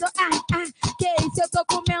marido. Que isso eu tô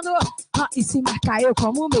comendo. E se marcar eu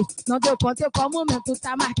como mesmo. Não deu conta, eu como mesmo. Tu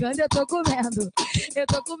tá marcando, eu tô comendo. Eu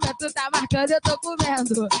tô comendo, tu tá marcando, eu tô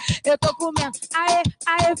comendo. Eu tô comendo.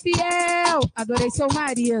 Aê, fiel. Adorei seu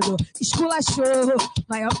marido. Esculachou.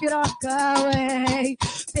 Maior pirocão, hein?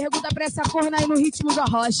 Pergunta pra essa corna aí no ritmo da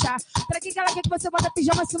rocha. Pra que ela quer que você bota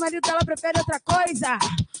pijama se o marido dela prefere outra coisa?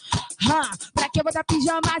 Pra que botar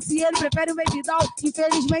pijama se ele prefere o baby doll?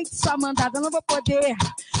 Infelizmente, sua mandada não vou poder.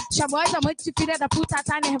 Chamou as amantes de filha da puta,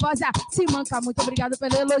 tá nervosa? Se manca, muito obrigado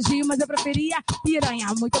pelo elogio, mas eu preferia piranha.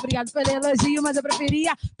 Muito obrigado pelo elogio, mas eu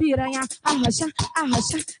preferia piranha. Arrocha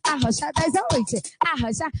das amantes.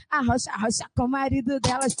 Arrocha com o marido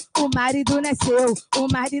delas. O marido nasceu, o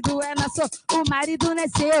marido é nosso. O marido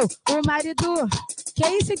nasceu, o marido... Que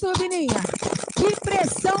isso, hein, Turbininha? Que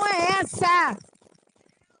pressão é essa?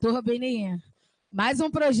 Turbininha, mais um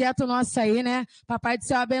projeto nosso aí, né? Papai do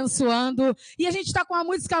Céu abençoando. E a gente tá com uma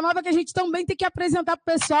música nova que a gente também tem que apresentar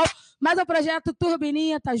pro pessoal. Mas o projeto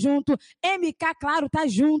Turbininha tá junto. MK, claro, tá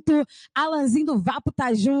junto. Alanzinho do Vapo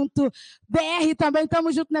tá junto. BR também,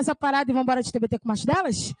 tamo junto nessa parada. E vambora de TBT com macho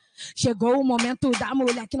delas? Chegou o momento da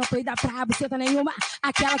mulher que não peida pra buceta nenhuma.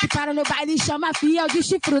 Aquela que para no baile e chama fiel de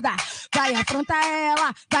chifruda. Vai afrontar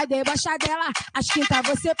ela, vai debochar dela. Às quinta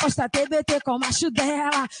você posta TBT com o macho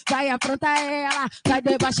dela. Vai afrontar ela, vai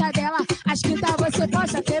debochar dela. Às quinta você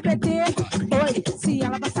posta TBT. Oi, se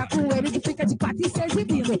ela passar com ele, tu fica de 4 e 6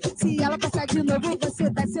 exibindo. Se ela passar de novo, você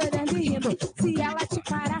tá se olhando e rindo. Se ela te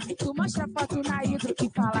parar, tu mostra foto na hidro e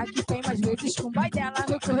fala que tem mais vezes com o boy dela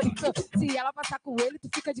no corredor. Se ela passar com ele, tu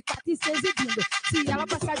fica de 4 e 6 exibindo. Se ela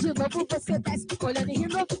passar de novo, você desce olhando e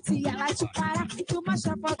rindo. Se ela te parar, tu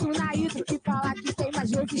mostra foto na hidro e fala que tem mais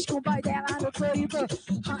vezes com o boy dela no corredor.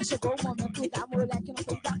 Chegou o momento da mulher que não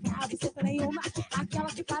tem da pra buceta nenhuma. Aquela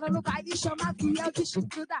que para no baile e chama fiel de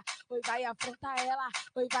chifruda. Oi, vai afrontar ela,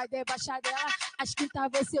 oi, vai debochar dela. Às quinta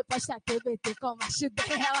você posta TBT com o macho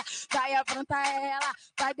dela. Vai afrontar ela,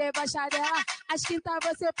 vai debochar dela. Às quinta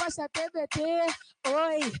você posta TBT.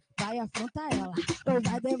 Oi, vai afrontar ela, oi,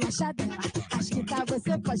 vai debochar dela. Às quinta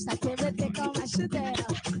você posta TBT com o macho dela.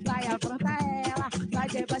 Vai afrontar ela, vai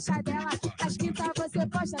debochar dela. Às quinta você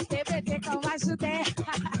posta TBT com o macho dela.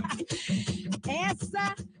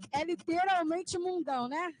 Essa é literalmente mundão,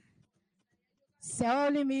 né? Céu é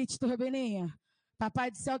o limite, Turbininha.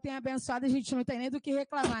 Papai do Céu tem abençoado, a gente não tem nem do que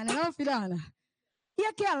reclamar, né não, filhona? E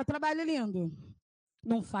aquela, trabalho lindo?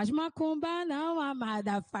 Não faz macumba não,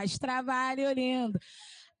 amada, faz trabalho lindo.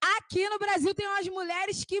 Aqui no Brasil tem umas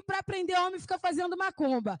mulheres que para prender homem fica fazendo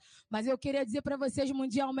macumba. Mas eu queria dizer para vocês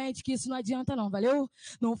mundialmente que isso não adianta não, valeu?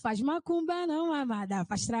 Não faz macumba não, amada,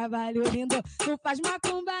 faz trabalho lindo. Não faz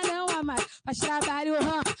macumba não, amada, faz trabalho.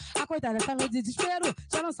 A coitada tá no desespero,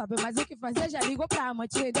 já não sabe mais o que fazer. Já ligou pra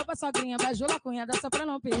amante, deu pra sogrinha, beijou a cunhada só pra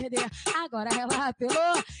não perder. Agora ela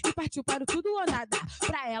apelou e partiu para o tudo ou nada.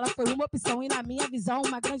 Pra ela foi uma opção e na minha visão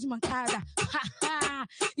uma grande mancada.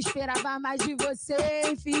 Esperava mais de você,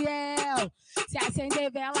 enfim. infiel. Se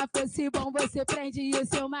acender vela fosse bom, você prende o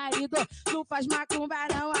seu marido. Não faz macumba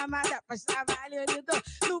não, amada, faz trabalho lindo.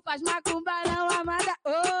 Não faz macumba não, amada.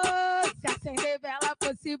 Oh, se acender vela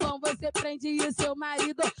fosse bom, você prende o seu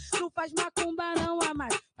marido. Não faz macumba não,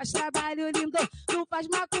 amada, faz trabalho lindo. Não faz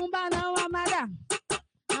macumba não, amada.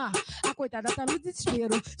 A coitada tá no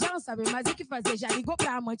desespero, já não sabe mais o que fazer. Já ligou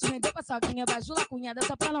pra amante, vendeu pra sogrinha, bajula a cunhada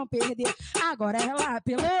só pra não perder. Agora ela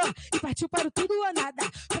apelou e partiu para o tudo ou nada.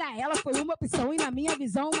 Pra ela foi uma opção e na minha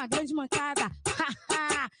visão uma grande mancada.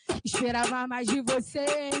 Esperava mais de você,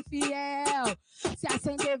 infiel. Se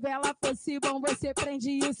acender vela fosse bom, você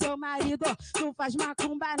prende o seu marido. Não faz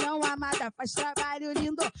macumba não, amada, faz trabalho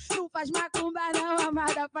lindo. Não faz macumba não,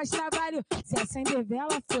 amada, faz trabalho. Se acender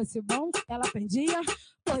vela fosse bom, ela prendia.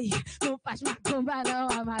 Oi, não faz macumba não,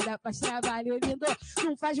 amada, faz trabalho lindo.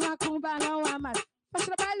 Não faz macumba não, amada, faz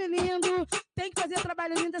trabalho lindo. Tem que fazer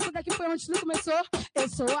trabalho lindo, essa daqui foi onde tudo começou. Eu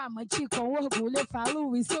sou amante com orgulho, eu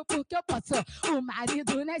falo isso porque eu posso. O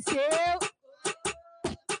marido nasceu,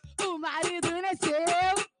 o marido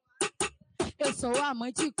nasceu. Eu sou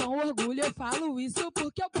amante com orgulho, eu falo isso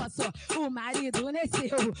porque eu posso. O marido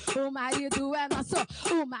nasceu, o marido é nosso.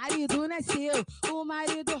 O marido nasceu, o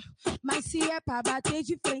marido. Mas se é pra bater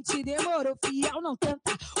de frente, demorou, fiel, não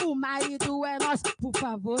tenta. O marido é nosso, por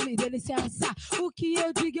favor, me dê licença. O que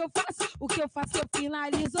eu digo eu faço, o que eu faço eu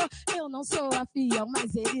finalizo. Eu não sou a fiel,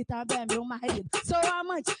 mas ele também é meu marido. Sou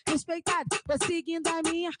amante, respeitado, tô seguindo a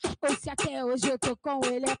minha. Ou se até hoje eu tô com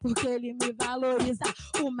ele é porque ele me valoriza.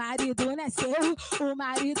 O marido nasceu, o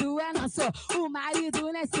marido é nosso. O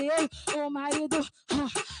marido nasceu, o marido.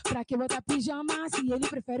 Pra que botar pijama se ele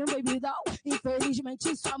prefere um baby doll?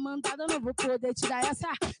 Infelizmente sua mandada eu não vou poder te dar essa.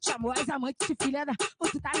 Chamou as amantes de filha da...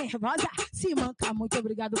 Você tá nervosa? Se manca, muito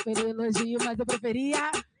obrigado pelo elogio, mas eu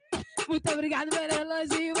preferia... Muito obrigado pelo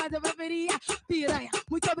elogio, mas eu preferia piranha.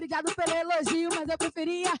 Muito obrigado pelo elogio, mas eu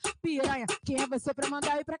preferia piranha. Quem é você pra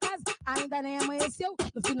mandar eu ir pra casa? Ainda nem amanheceu.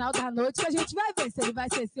 No final da noite que a gente vai ver se ele vai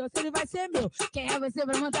ser seu ou se ele vai ser meu. Quem é você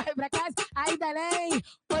pra mandar eu ir pra casa? Ainda nem.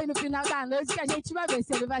 Foi no final da noite que a gente vai ver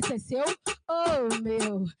se ele vai ser seu ou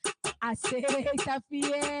meu. Aceita,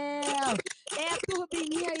 fiel. É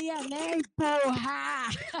Turbininha e Enem, porra!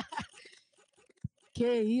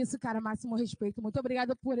 Que isso, cara, máximo respeito. Muito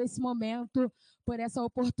obrigada por esse momento, por essa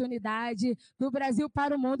oportunidade do Brasil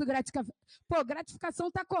para o mundo. Gratificação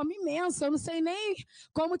tá como imensa. Eu não sei nem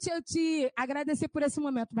como te agradecer por esse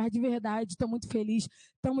momento, mas de verdade, estou muito feliz.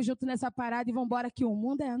 Estamos juntos nessa parada e vambora que o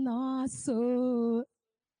mundo é nosso.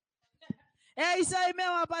 É isso aí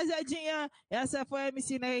mesmo, rapaziadinha. Essa foi a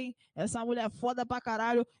MC Ney. Essa mulher foda pra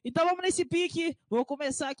caralho. Então vamos nesse pique. Vou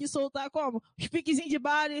começar aqui a soltar como? Os piquezinhos de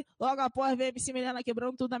baile. Logo após ver a MC Milena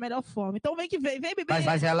quebrando tudo da melhor forma. Então vem que vem, vem, bebê.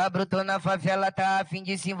 Mas ela brotou na favela, tá a fim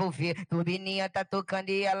de se envolver. Turbininha tá tocando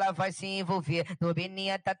e ela vai se envolver.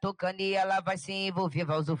 Turbininha tá tocando e ela vai se envolver.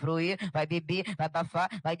 Vai usufruir, vai beber, vai bafar,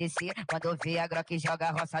 vai descer. Quando vê a Grock joga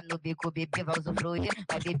a roça no bico, bebê. Vai usufruir,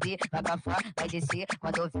 vai beber, vai bafar, vai descer.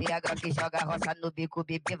 Quando vê a Grock joga a roça no bico,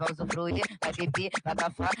 bebê. Vai usufruir, vai beber, vai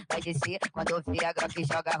bafar, vai descer. Quando vê a Grock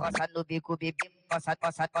joga a roça no bico, bebê. Passa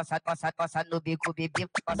no bico, bebê.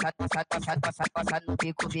 Passa no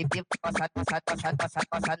bico, bebê.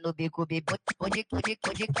 Passa no bico, bebê.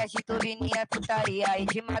 Podcast Turbininha, putaria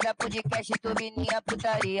edimada. Podcast Turbininha,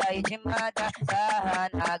 putaria edimada. Sarra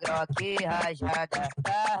na Grock rajada.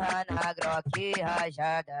 Sarra na Grock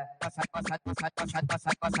rajada. Passa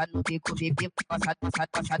no bico, bebê. Passa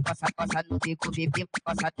no bico, bebê.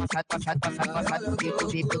 Passa no bico,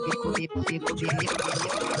 bico, bebê.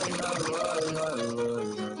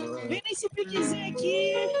 Vem nesse piquezinho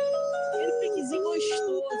aqui. Aquele piquezinho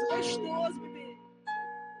gostoso, bebê.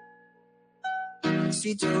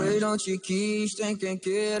 Se teu ex não te quis, tem quem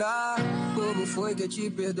queira. Como foi que te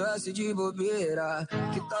perdoasse de bobeira?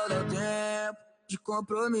 Que tal dar tempo de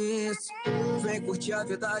compromisso? Vem curtir a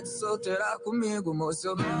vida de solteira comigo, moço.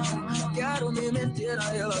 Eu não quero me meter na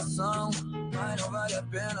relação, mas não vale a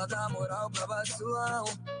pena dar moral pra vacilão.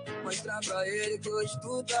 Mostrar pra ele que hoje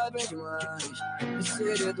tu tá bem demais. E se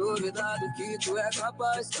ele duvidar do que tu é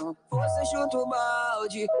capaz, então você chuta o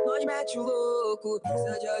balde, nós mete o louco. Se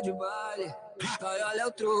é dia de baile, vai, olha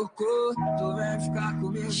o troco. Tu vem ficar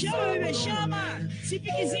comigo. Chama, bebê, chama! Se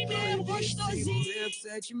piquezinho mesmo, gostosinho. Com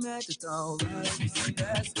sentimento, então desce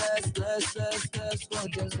com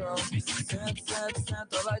tesão.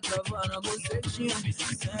 Senta, vai travando a bucetinha.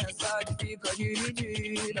 Sensa que fica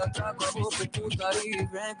dividida. Tá com a boca putaria e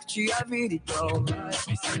vem que curtir a vida, então vai.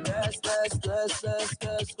 Desce, desce, desce, desce,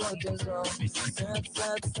 desce com atenção.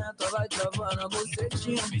 Senta, senta, vai travando a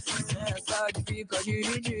bocetinha. Senta que fica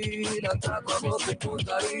dividida. Tá com a boca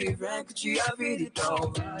putaria e vem curtir a vida,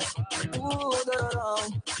 então vai.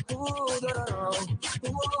 Dararão, dararão,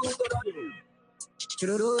 dararão.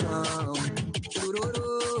 Churururão,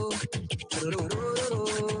 chururu,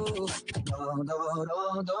 churururu, dom, dom,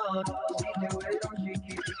 dom, dom,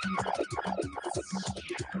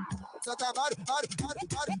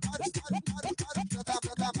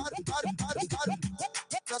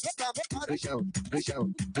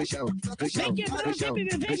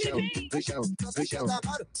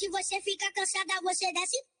 Se você fica cansada, você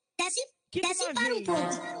desce, desce, desce para um pouco.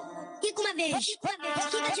 Fica uma vez, fica de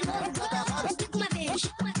novo, fica uma vez,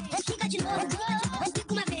 fica de novo,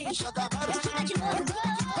 fica uma vez, fica de novo,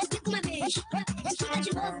 fica uma vez, fica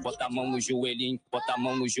de novo. Bota a mão no joelhinho, bota a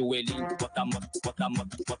mão no joelhinho, bota a mão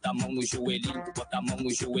no joelhinho, bota a mão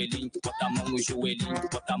no joelhinho, bota a mão no joelhinho,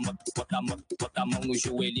 bota a mão no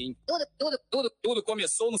joelhinho. Tudo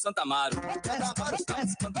começou no Santa Amaro. Santa Amaro.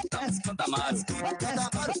 Santa Amaro.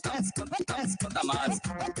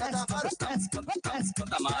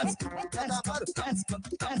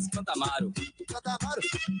 Santa Amaro.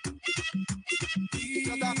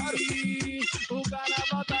 O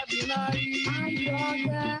carnaval tá vindo aí.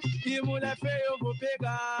 E mulher feia eu vou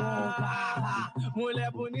pegar.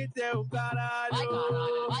 Mulher bonita é o caralho.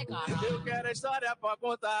 Eu quero a história pra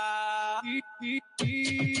contar.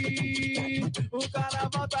 O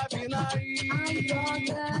carnaval tá vindo aí.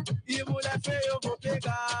 E mulher feia eu vou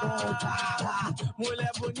pegar.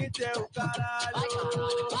 Mulher bonita é o caralho.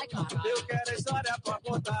 Eu quero a história pra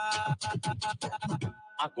contar.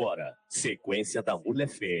 Agora, sequência da mulher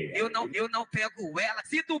feia. Eu não pego ela.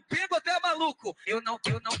 Se tu pega, tu é maluco. Eu não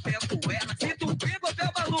pego ela. Se tu pega, tu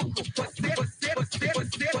é maluco.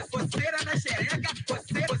 Você era na xereca.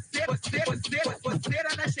 Você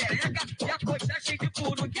era na xereca. E a coxa cheia de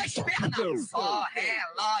furo que as pernas. Só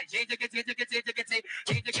relógio.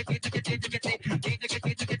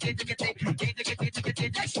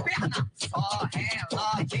 As pernas. Só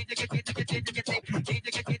relógio.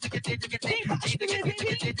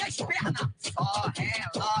 Das pernas, só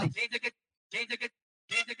relógio.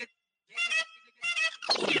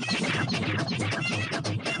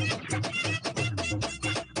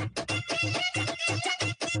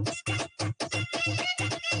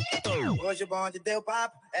 Hoje o bonde deu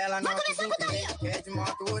papo, ela não quis entender. Quer de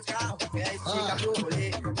moto ou de carro, quer estica pro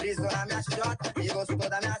rolê. Brisou na minha xijota e gostou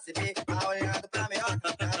da minha CB. Tá olhando pra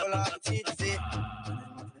meiota, quero logo te dizer.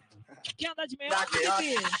 Quer andar de meiota,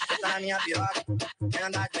 Felipe? Tá na minha piroca, quer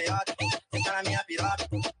andar de meiota. Tá na minha piroca,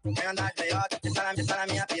 quer andar de meiota. Tá na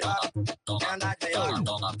minha piroca, quer andar de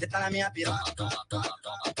meiota. Tá na minha piroca.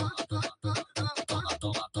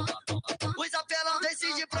 Os apelão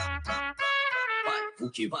decide pra...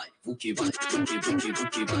 Fuki vai, fuki vai, fuki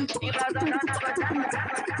vai.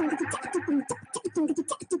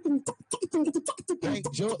 Vem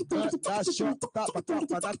jogando a chota pra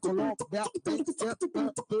tropa da Colômbia. Vem sentando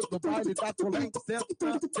no baile da Colômbia. Sentando,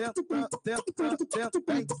 vem sentando,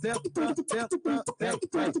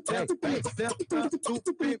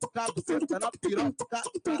 picado, senta na piroca. Pica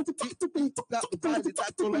no baile da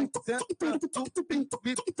Colômbia. Sentando,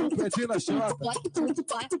 pede na chota. Bota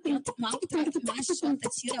dentro, mal, mais chota,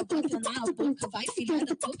 tira a boca na boca, vai filha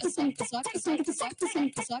da boca, soca, soca, soca, soca,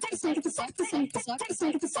 soca, soca, soca, soca, soca, soca,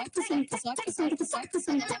 soca, soca, soca, soca, soca, soca,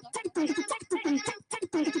 soca.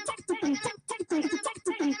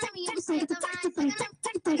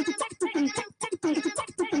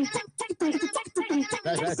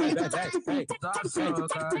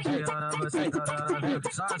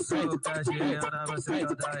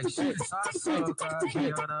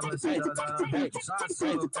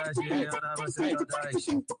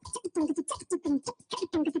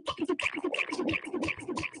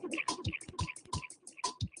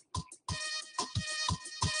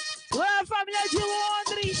 Ué, família de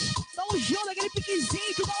Londres! Tamo junto, aquele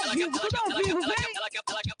piquezinho, tudo ao vivo, vem!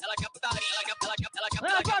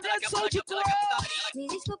 Ué, família de som de cor! Me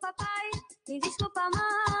desculpa, pai, me desculpa,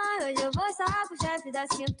 mãe. Hoje eu vou sarrar pro chefe da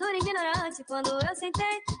cintura ignorante. Quando eu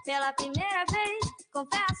sentei pela primeira vez,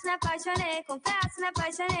 confesso, me apaixonei,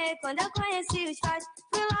 quando eu conheci os pais,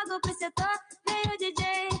 fui logo pro setor. Veio o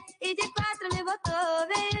DJ e de 4 me botou.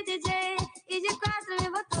 Veio o DJ e de 4 me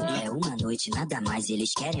botou. É uma noite, nada mais,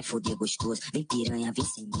 eles querem foder gostoso. Vem piranha, vem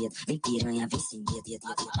sem medo, vem piranha, vem sem medo.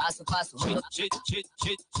 Passo, cheio de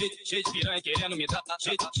piranha querendo me dar.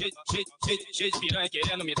 Cheio de piranha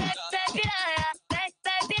querendo me dar. Vem piranha, vem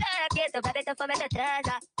piranha. aqui, tu bebe, tu fome, tu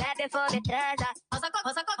transa. Bebe, fome, transa.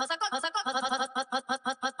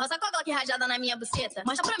 Rosa cogó que rajada na minha buceta.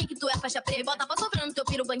 Mostra pra mim que tu é faixa preta. Bota pra sofrer no teu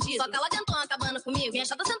piro bandido. Só que ela tentou acabando comigo. Minha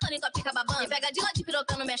chata sentando em tua pica babando. Me pega de lá de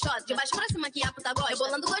pirocando minha chota. De baixo pra cima que a puta gosta. Eu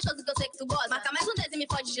bolando gostoso que eu sei que tu gosta. Marca mais um 10 e me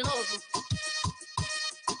fode de novo.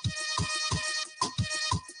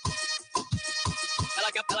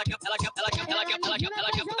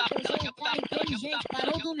 Inteligente,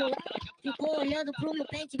 parou do meu lado, ficou olhando pro meu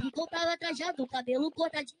pente, ficou tava trajado, o cabelo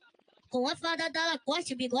cortadinho, com a fada da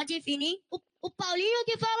Lacoste, bigode fininho. O Paulinho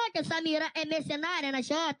que falou que essa mira é mercenária na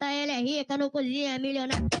Jota, ela é rica, no cozinha é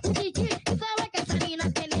milionária. O Didi que falou que essa mina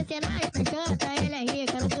é mercenária na Jota, ela é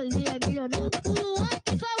rica, no cozinha é milionária. O Luan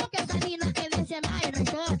que falou que essa mina é mercenária na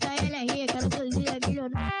Jota, ela é rica, no cozinha é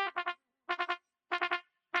milionária.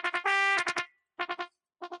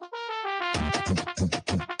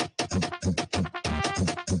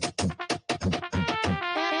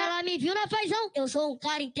 Ela me viu na fazão, eu sou um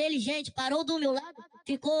cara inteligente, parou do meu lado,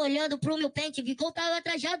 ficou olhando pro meu pente, ficou tava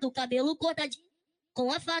trajado, o cabelo cortadinho,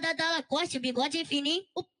 com a fada da Lacoste, bigode fininho.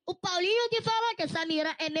 O Paulinho que falou que essa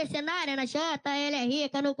mira é mercenária na Jota, ela é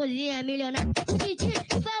rica, no cozinha é milionária. O Didi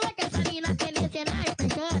que falou que essa mina é mercenária na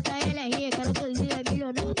Jota, ela é rica, no cozinha é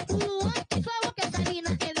milionária. O Luan que falou que essa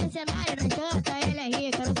mina é mercenária na Jota, ela é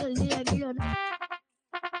rica, no cozinha é milionária.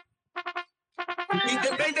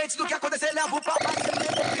 Independente do que acontecer, leva o pau pra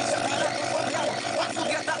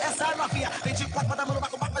essa novinha. 24 pra dar mano,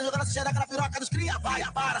 vai jogando essa xereca na piroca dos cria. Vai,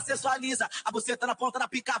 para, sensualiza. A buceta na ponta da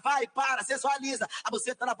pica, vai, para, sensualiza. A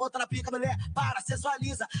buceta na ponta da pica, mulher, para,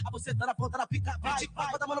 sensualiza. A buceta na ponta da pica, vai. 24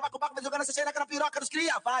 pra dar mano, vai jogando essa xereca na piroca dos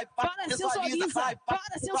cria. Vai, para, sensualiza. Vai,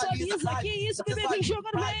 para, sensualiza. Que isso, bebê, vem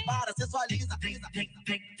jogando bem. Para, sensualiza.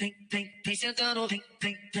 Vem sentando, vem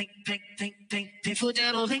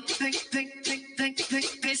fudendo, vem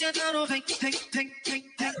sentando, vem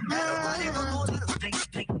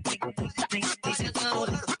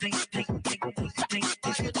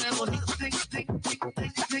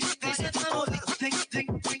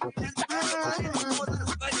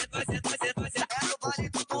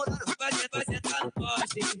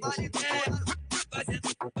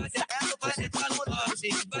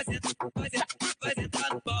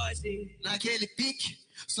naquele pique,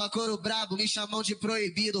 só couro brabo, me chamam de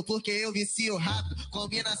proibido, porque eu vicio rápido,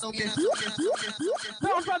 combinação.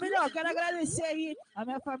 Bom, família, eu quero agradecer aí a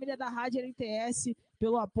minha família da Rádio NTS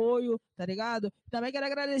pelo apoio, tá ligado? Também quero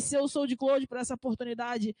agradecer o Soul de Cloud por essa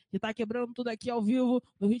oportunidade de estar quebrando tudo aqui ao vivo,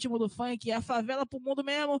 no ritmo do funk, é a favela pro mundo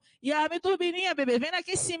mesmo. E a Iasmin Turbininha, bebê, vem no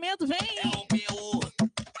aquecimento, vem! É o PU,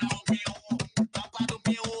 tapa do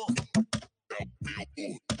PU.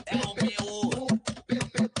 É o PU,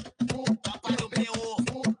 tapa do PU.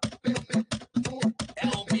 É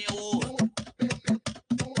o PU,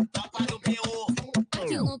 tapa do PU.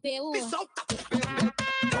 Aqui no PU. Me solta!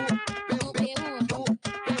 No PU.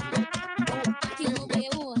 Aqui no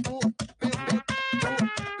PU.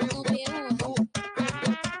 No PU.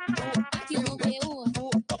 Aqui no PU. No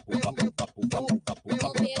PU.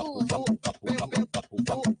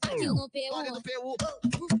 Aqui no PU.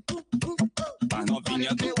 A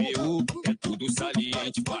novinha do PU é tudo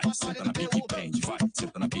saliente, vai, senta na pique e prende, vai,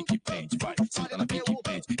 senta na pique e prende, vai, senta na pique e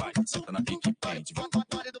prende, vai, senta na pique e prende, vai.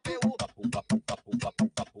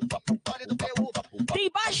 Tem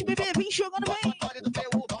baixo, bebê, vem jogando bem.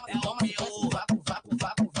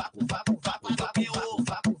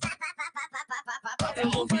 Eu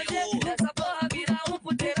vou fazer essa porra virar um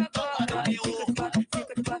puteiro agora.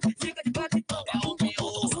 Fica de quatro, fica de quatro.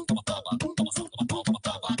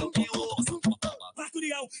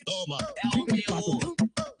 Toma. É o PU.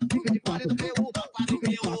 Fica de quatro do PU. Do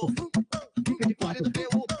PU. Fica de quatro do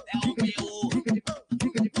PU. É o PU.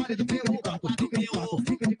 Fica de quatro do PU. Do PU.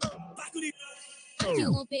 Fica de aqui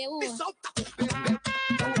no PU. Me solta.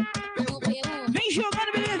 No PU. Vem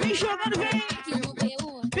jogando, bebê, vem jogando, vem. Aqui no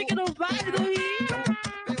PU. Fica no Vale do Rio.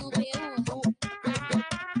 No PU.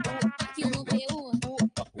 Aqui no PU. No PU.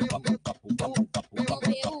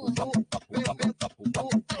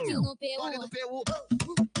 Aqui no PU.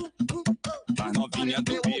 A novinha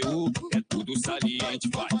do PU é tudo saliente,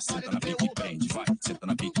 vai, senta na pique e prende, vai, senta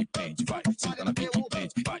na pique e prende, vai, senta na pique e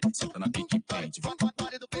prende, vai, senta na pique e prende, vai.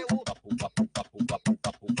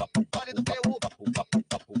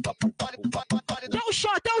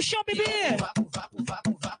 Dá o chão, bebê.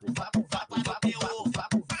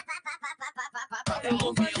 Eu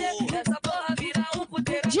vou fazer essa porra virar um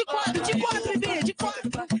puteiro. De quatro, bebê, de quatro.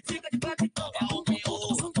 Fica de quatro.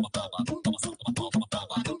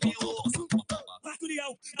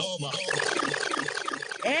 Toma.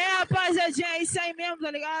 É, rapaziadinha, é isso aí mesmo,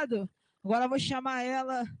 tá ligado? Agora eu vou chamar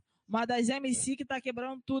ela, uma das MC que tá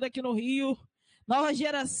quebrando tudo aqui no Rio. Nova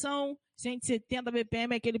geração, 170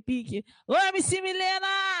 BPM, aquele pique. Ô, MC Milena!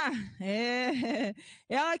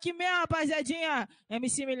 Ela aqui mesmo, rapaziadinha.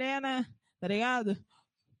 MC Milena, tá ligado?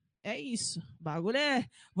 É isso. O bagulho é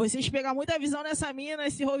vocês pegar muita visão nessa mina,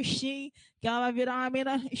 esse rostinho, que ela vai virar uma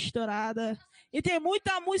mina estourada. E tem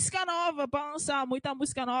muita música nova pra lançar, muita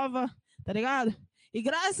música nova, tá ligado? E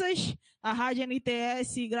graças à Rádio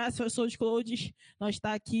NTS, graças ao SoundCloud, nós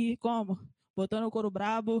tá aqui, como? Botando o couro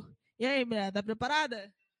brabo. E aí, mulher, tá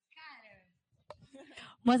preparada?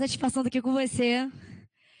 Uma satisfação estar aqui com você.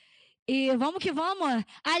 E vamos que vamos.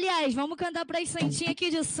 Aliás, vamos cantar pra santinha aqui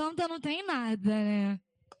de santa, não tem nada, né?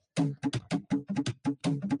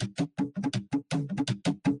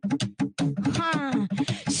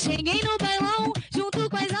 Cheguei no bailão junto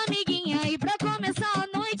com as amiguinhas. E pra começar a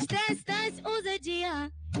noite, desce, desce, usa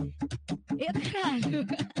dia. Eita, caralho.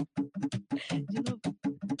 De novo.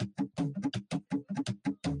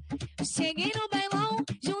 Cheguei no bailão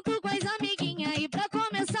junto com as amiguinhas. E pra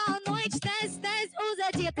começar a noite, desce, desce,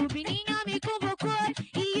 usa dia. Turbininha me convocou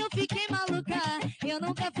e eu fiquei maluca. Eu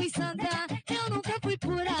nunca fui santa, eu nunca fui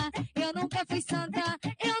pura. Eu nunca fui santa,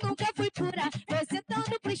 eu nunca fui pura. Você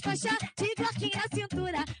sentando pros faixa de gloquinho na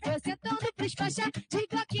cintura. Você sentando pros faixa de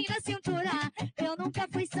gloquinho na cintura. Eu nunca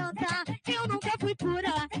fui santa, eu nunca fui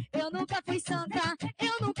pura. Eu nunca fui santa,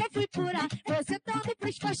 eu nunca fui pura. Você sentando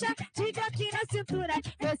pros faixa de gloquinho na cintura.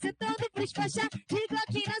 Você sentando pros faixa de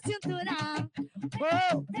gloquinho na cintura.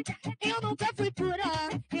 Oh, eu nunca fui pura,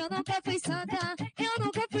 eu nunca fui santa, eu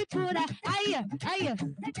nunca fui pura. Aí,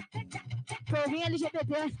 povinho LGBT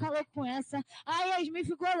vai ficar louco com essa. A Iasmin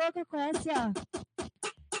ficou louca com essa.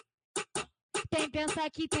 Tem pensar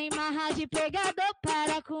que tem marra de pegador.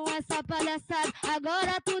 Para com essa palhaçada.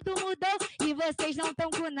 Agora tudo mudou e vocês não tão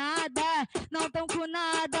com nada. Não tão com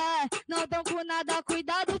nada. Não tão com nada.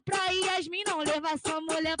 Cuidado pra Iasmin não levar sua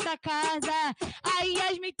mulher pra casa. A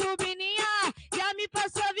Iasmin Turbininha já me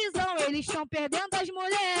passou a visão. Eles estão perdendo as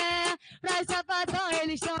mulheres pra sapatão.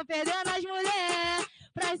 Eles estão perdendo as mulheres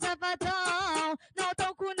pra sapatão. Não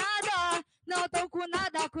tão com nada. Não tão com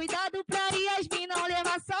nada. Cuidado pra Iasmin não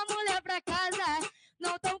levar sua mulher pra casa.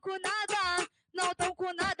 Não tão com nada. Não tão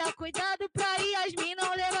com nada. Cuidado pra Iasmin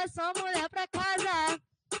não levar sua mulher pra casa.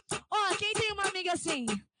 Ó, quem tem uma amiga assim?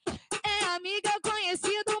 É amiga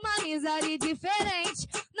conhecida, uma amizade diferente.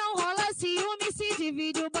 Não rola ciúme, se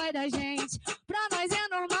divide o boy da gente. Pra nós é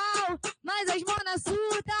normal, mas as monas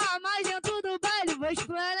surta. Mas dentro do baile vou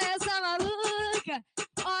explorar essa maluca.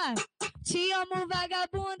 Ó, te amo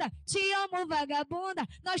vagabunda, te amo vagabunda.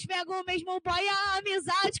 Nós pega o mesmo boy, a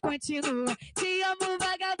amizade continua. Te amo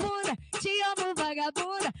vagabunda, te amo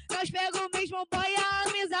vagabunda. Nós pega o mesmo boy, a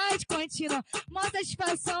amizade continua. Mó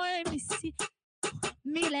satisfação, MC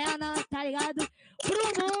Milena, tá ligado? Pro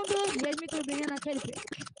mundo, Iasmin Turbininha naquele peito.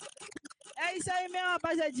 É isso aí mesmo,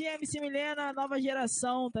 rapaziadinha. MC Milena, nova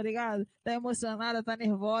geração, tá ligado? Tá emocionada, tá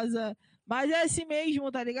nervosa. Mas é assim mesmo,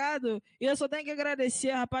 tá ligado? E eu só tenho que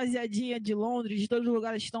agradecer a rapaziadinha de Londres, de todos os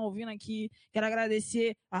lugares que estão ouvindo aqui. Quero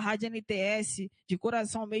agradecer a Rádio NTS, de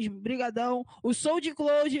coração mesmo. Brigadão. O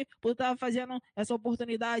SoundCloud por estar fazendo essa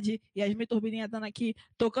oportunidade. E Iasmin Turbininha estando aqui,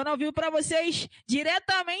 tocando ao vivo pra vocês,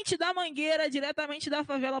 diretamente da Mangueira, diretamente da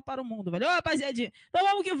favela para o mundo. Valeu, rapaziadinha? Então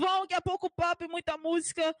vamos que vamos, que é pouco papo e muita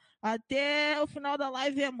música. Até o final da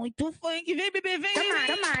live é muito funk. Vem, bebê, vem, vem,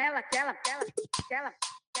 vem. Chama ela, aquela.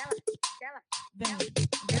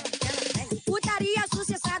 Putaria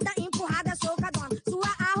sucessada, empurrada, socadona. Sua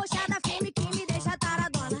arrochada firme que me deixa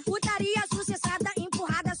taradona. Putaria sucessada,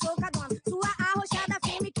 empurrada, socadona. Sua arrochada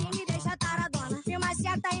firme que me deixa taradona. Me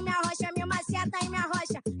maceta e me arrocha, me maceta e me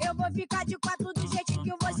arrocha. Eu vou ficar de quatro do jeito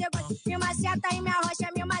que você gosta. Me maceta e me arrocha,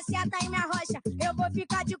 me maceta e me arrocha. Eu vou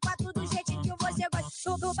ficar de quatro do jeito que você gosta.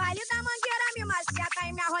 No baile da Mangueira, me maceta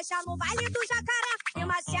e me arrocha. No baile do Jacaré, me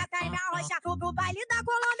maceta e me arrocha. No baile da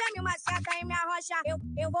Colômbia, me maceta e me arrocha.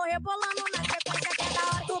 Eu vou rebolando na sequência que é da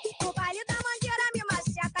hora. No baile da Mangueira, me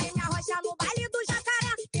maceta e me arrocha. No baile do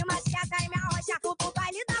Jacaré, me maceta e me arrocha. No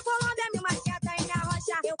baile da Colômbia, me maceta e me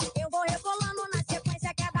arrocha. Eu vou rebolando na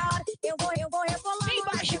sequência que é da hora. Eu vou rebolando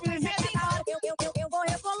na sequência que é da hora. Eu vou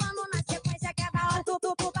rebolando na sequência que é da hora.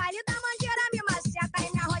 No baile da Mangueira, me maceta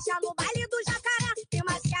e me arrocha. No baile do Jacaré, me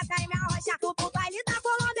maceta e me arrocha. No baile da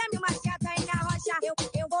Colômbia, me maceta e me arrocha.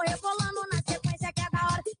 Eu vou rebolando na sequência que é da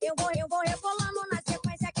hora. Eu vou rebolando na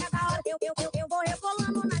sequência que é da hora. Eu vou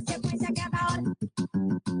rebolando na sequência que é da hora.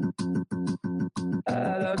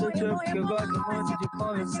 Ela é do tipo que gosta muito de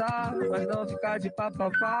conversar, mas não ficar de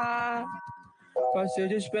papapá. Passei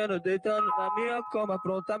despendo, deitando na minha cama,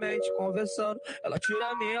 prontamente conversando. Ela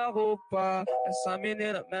tira minha roupa. Essa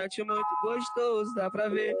menina mete muito gostoso, dá pra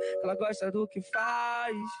ver que ela gosta do que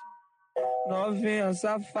faz. Novinha,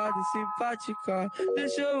 safada e simpática.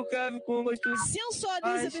 Deixa o Kevin com gosto de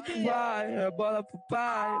sensualiza, bebê. Vai, é bola pro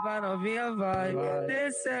pai. Vai, novinha, vai.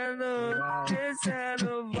 Descendo,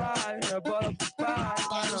 descendo, vai. É bola pro pai.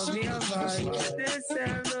 Vai, novinha, vai.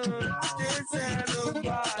 Descendo, descendo,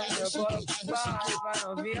 vai. É bola pro pai. Vai,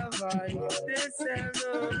 novinha, vai. Descendo,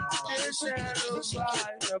 descendo,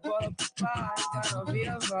 vai. É bola pro pai. Vai,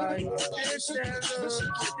 novinha, vai. Descendo,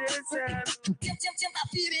 descendo.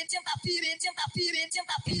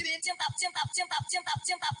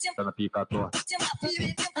 Senta na pica torta.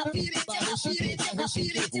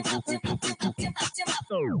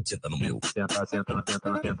 Senta no meu. Senta, senta na pica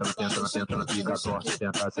torta. Senta, senta na pica torta.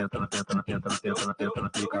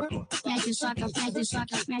 Mete soca, mete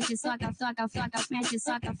soca, mete soca, soca, soca, mete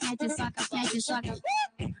soca, mete soca, mete soca.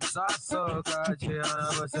 Só socadinha,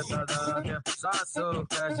 você tá dando. Só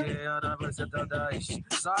socadinha, você tá dando.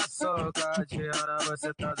 Só socadinha,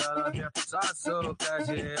 você tá dando. Só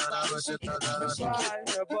socadinha, você tá dando. Vai,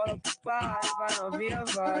 é bola pro pai, vai, novinha,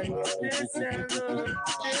 vai. Descendo,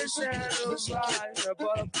 descendo, vai. É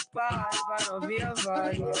bola pro pai, vai, novinha,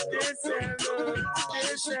 vai. Descendo,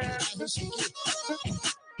 descendo.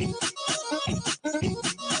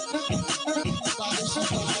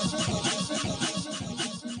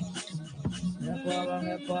 Rebola,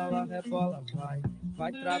 rebola, rebola, vai.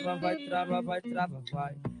 Vai trava, vai trava, vai trava,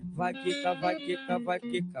 vai. Vai quica, vai quica, vai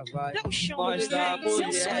quica, vai. Mostra a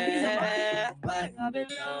mulher. Vai,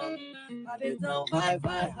 rabetão, rabetão, vai,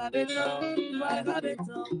 vai, rabetão, vai,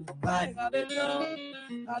 rabetão, vai, rabetão,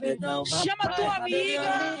 rabetão. Chama tua amiga.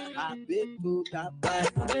 Rabetuda, vai,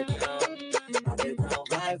 rabetão, rabetão,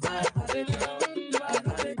 vai, vai, rabetão, vai,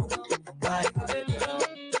 rabetão, vai, rabetão,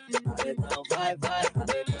 rabetão, vai, vai,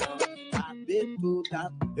 rabetão.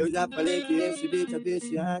 Eu já falei que esse beat é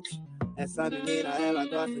viciante. Essa menina, ela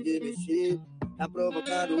gosta de mexer. Tá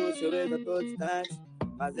provocando o seu ex a todo instante.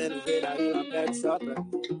 Fazendo ver aí uma pede só pra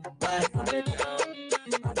mim. Vai, rabetão,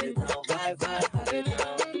 rabetão, vai, vai,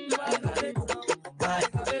 rabetão, vai, rabetão, vai,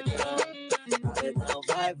 rabetão, rabetão,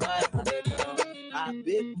 vai, vai, rabetão,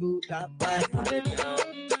 rabetuda, vai, rabetão,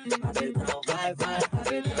 rabetão, vai, vai,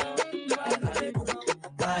 rabetão, vai, rabetão,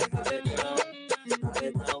 vai, rabetão,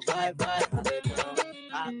 rabetão, vai, vai, rabetão,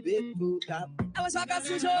 rabetuda. Ela joga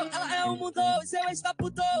sujo, ela é um mundo, seu ex tá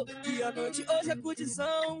puto. E a noite hoje é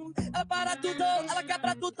curtição. Ela para tudo, ela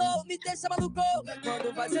quebra tudo, me deixa maluco.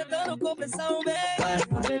 Quando vai sentando com pressão, vem. Vai,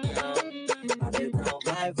 rabetão, rabetão,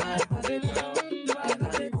 vai, vai, rabetão, vai,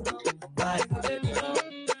 rabetão, vai, rabetão,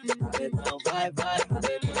 rabetão, vai, vai,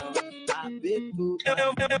 rabetão, rabetuda.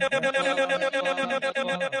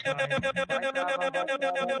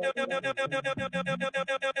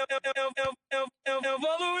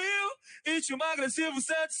 Evoluiu, ritmo agressivo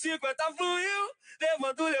 150 fluiu,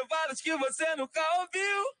 levando levadas que você nunca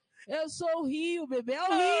ouviu. Eu sou o Rio, bebê. É o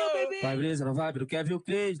Rio, bebê. Vai brisa, não vai, não quer ver o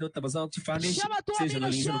Cleide, no tabuzão que te faz mexer. Chama a tua Seja amiga,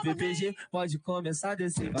 no link chama, no PPG, pode começar a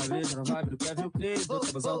descer. Vai brisa, não vai, não quer ver o Cleide, no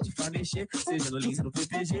tabuzão que te faz mexer. Seja no link no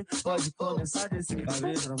PPG, pode começar a descer. Vai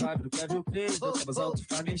brisa, não vai, não quer ver o Cleide, no tabuzão que te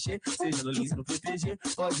faz mexer. Seja no link no PPG,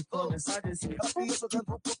 pode começar a descer. Capinha jogando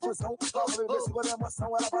pro popozão, calma, bebê, segura a emoção.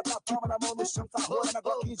 Ela bate a palma na mão no chão, tá rolando a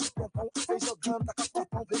bloquinha de pompom. Vem jogando, tá com a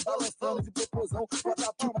pompom, vem balançando de popozão. Bota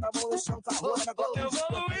a palma na mão no chão, tá rolando a bloquinha de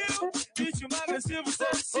pompom. Evoluiu, ritmo agressivo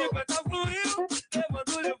 150 fluiu,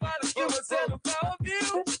 levando levadas que você nunca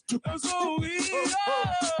ouviu. Eu sou o Rio.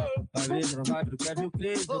 Vai brisa, não vai, não quer ver o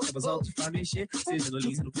Cleide, no tabuzão que te faz mexer. Seja no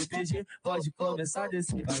link no PPG, pode começar a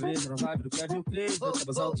descer. Vai brisa, não vai, não quer ver o Cleide, no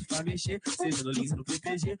tabuzão que te faz mexer. Seja no link no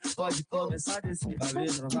PPG, pode começar a descer. Vai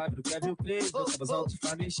brisa, não vai, não quer ver o Cleide, no tabuzão que te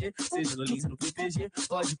faz mexer. Seja no link no PPG,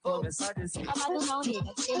 pode começar a descer. Amado não,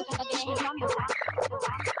 nega. Ele quer saber é real, meu.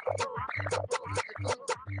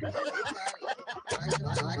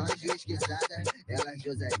 Nós pesquisada, elas de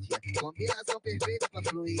ousadia. Combinação perfeita pra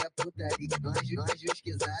fluir a putaria. Nós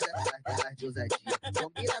pesquisada, elas de ousadia.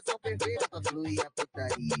 Combinação perfeita pra fluir a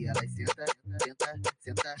putaria. Elas senta, senta,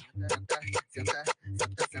 senta, senta, senta,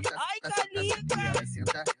 senta, senta. Ai, Calica! Elas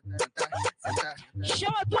senta, senta, senta.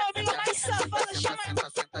 Chama tua amiga mais safada, chama.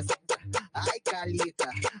 Senta, senta. Ai, Calica,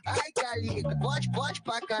 ai, Calica. Pode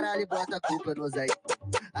pra caralho e bota a culpa nos aí.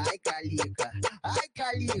 Ai, Calica,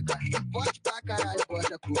 pode pra caralho,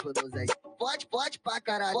 bota a culpa nos aí. Pode pra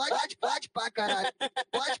caralho, pode pra caralho,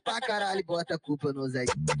 pode pra caralho, bota a culpa nos aí.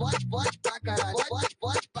 Pode pra caralho,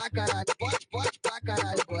 pode pra caralho, pode pra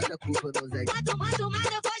caralho, bota a culpa nos aí. Quanto mais eu vou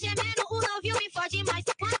gemendo, o novinho me fode mais.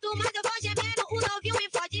 Quanto mais eu vou gemendo, o novinho me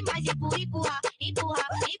fode mais. Empurra,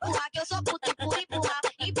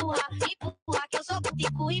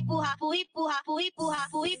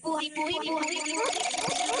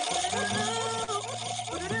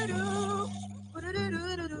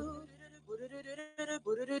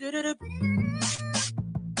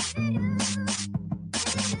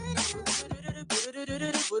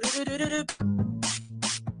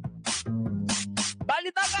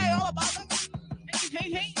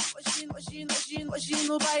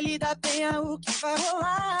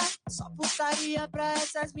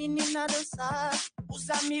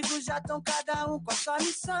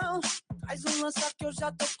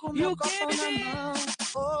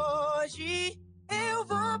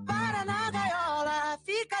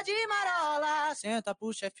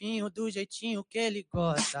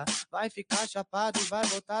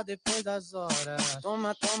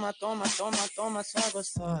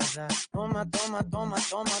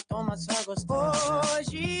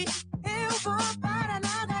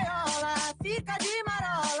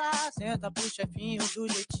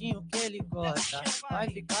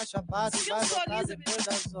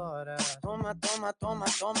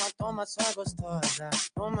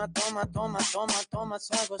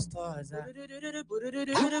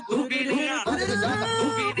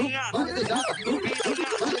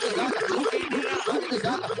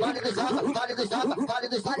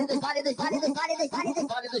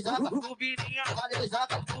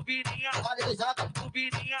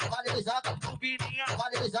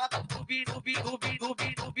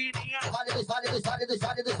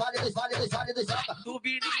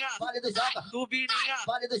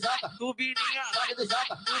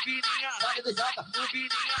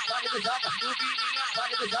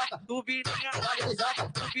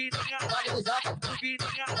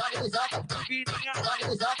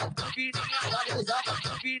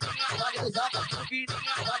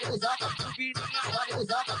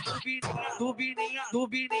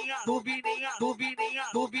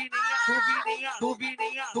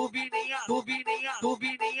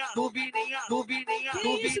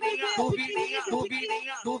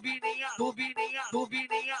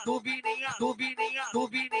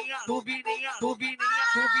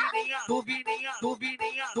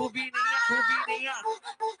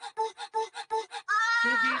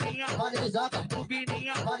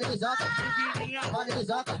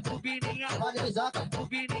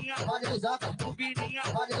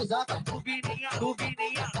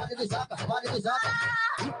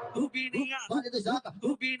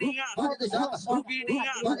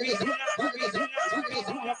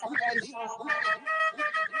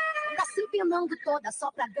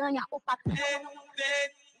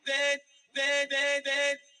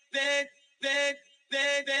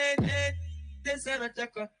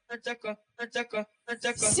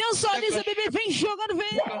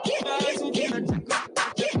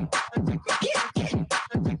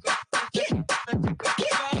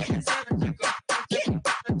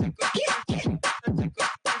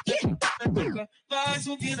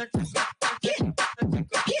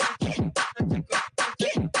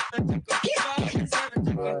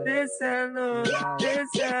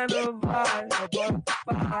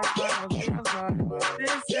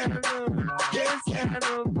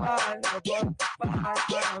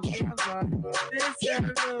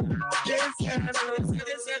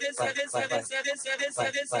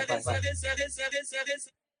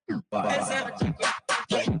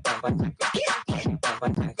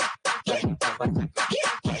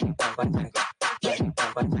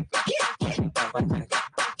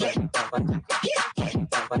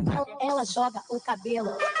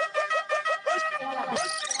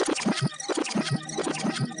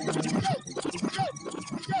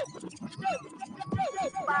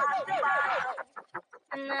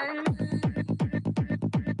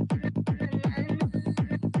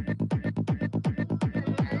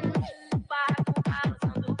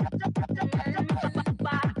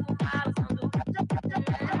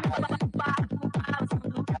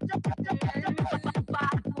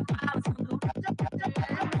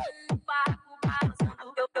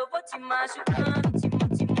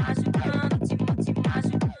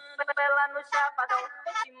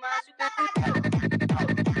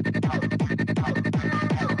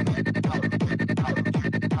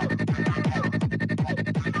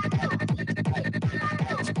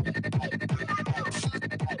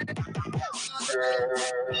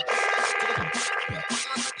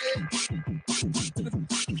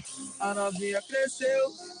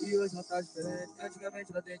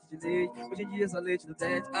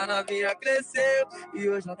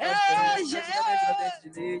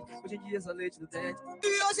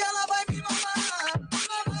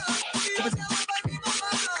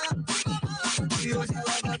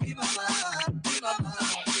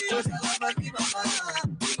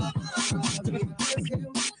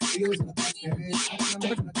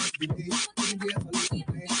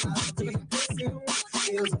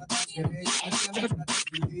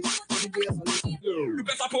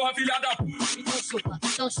 Essa porra, filha da puta. Então chupa,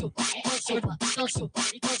 então chupa, então chupa, então chupa,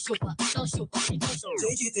 então chupa, então chupa, então chupa.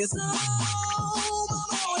 Cheio de tesão,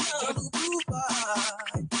 mamãe olhando pro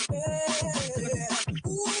pai.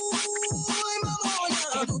 Ui, mamãe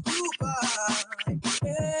olhando pro pai.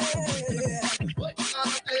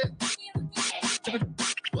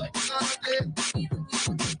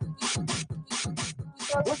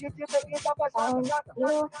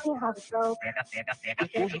 Pega, pega,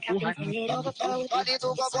 pega, empurra,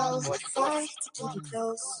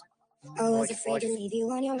 I was afraid to leave you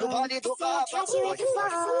on your own. Catch you at the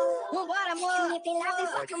fall. Vambora, amor. If they laugh and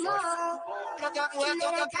fuck them all. And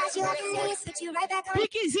then I got you on your knees, put you right back on.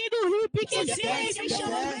 Piquezinho do Rio, piquezinho. Tell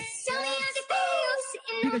me how it feels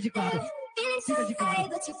sitting up there. Feeling so high,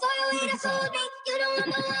 but you far away to hold me.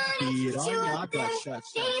 You know I'm the one.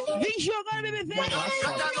 You Vem jogar, bebê, vem.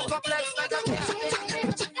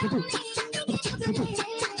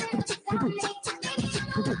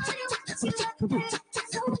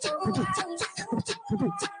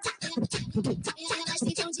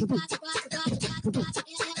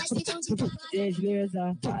 Desliza,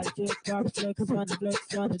 vai de copo, flexiona,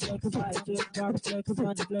 flexiona, vai de copo, flexiona,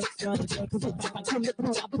 flexiona, É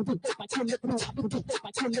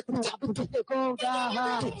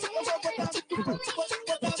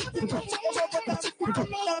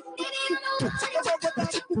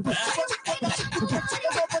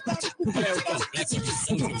o complexo de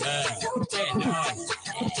São José. É nóis.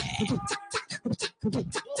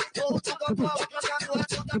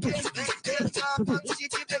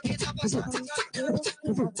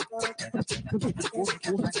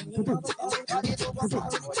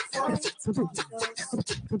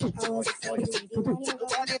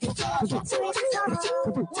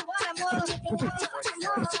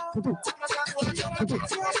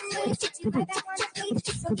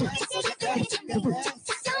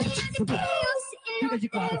 Fica de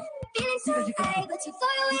cara. Fica de cara.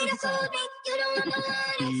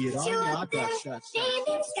 Piranhada, chata.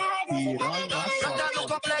 Piranhada,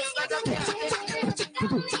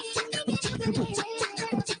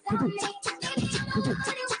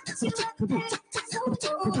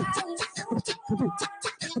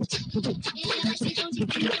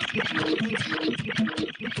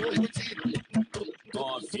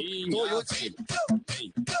 Novinha, vem,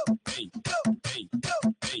 vem, vem, vem,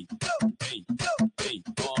 vem, vem, vem,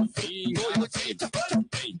 novinha, vem,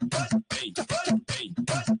 vem, vem, vem, vem,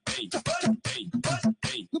 vem,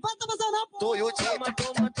 vem. Não pode tomar não, pô. Toma, toma,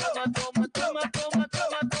 toma, toma, toma, toma, toma,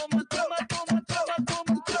 toma, toma, toma, toma,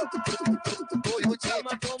 toma,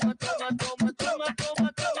 toma, toma, toma, toma, toma, toma, toma, toma,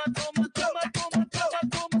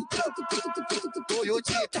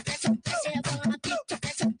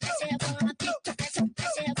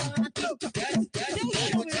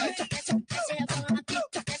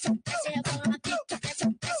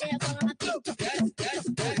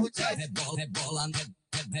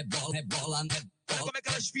 Rebola, olha como é que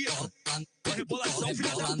elas viram. Rebolação, filha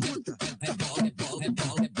da puta.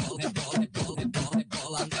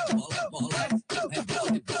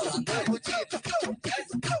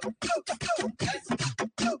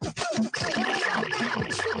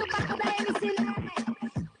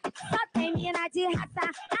 Só tem mina de raça,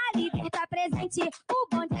 a líder tá presente. O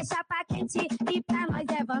bonde é chapa quente e pra nós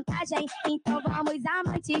é vantagem. Então vamos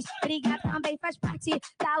amantes, briga também faz parte.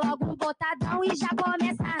 Dá logo um botadão e já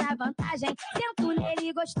começa na vantagem. Sento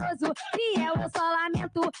nele gostoso, fiel eu só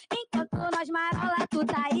lamento. Enquanto nós marola, tu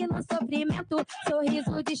tá aí no sofrimento.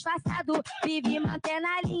 Sorriso disfarçado, vive mantendo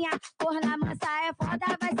a linha. Corna mansa é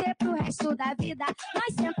foda, vai ser pro resto da vida.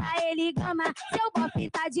 Nós senta ele gama, seu bofe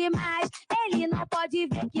tá demais. Ele não pode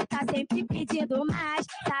ver que tá sempre pedindo mais.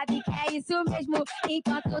 Sabe que é isso mesmo,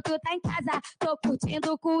 enquanto tu tá em casa. Tô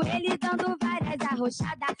curtindo com ele, dando várias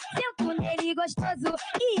arrochadas. Sento nele gostoso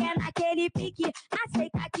e é naquele pique.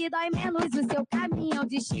 Aceita que dói menos o seu caminhão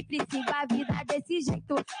de chifre. Siga a vida desse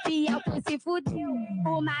jeito, fiel tu se fudeu.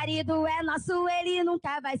 O marido é nosso, ele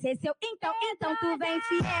nunca vai ser seu. Então tu vem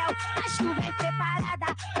fiel, mas tu vem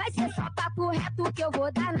preparada. Vai ser só papo reto que eu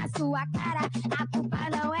vou dar na sua cara. A culpa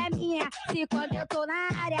não é minha, se quando eu tô na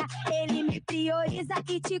área ele me prioriza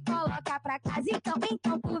e te coloca pra casa. Então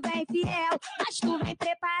tu vem fiel, mas tu vem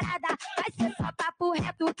preparada. Vai ser só papo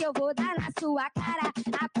reto que eu vou dar na sua cara.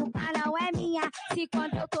 A culpa não é minha, se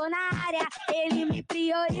quando eu tô na área ele me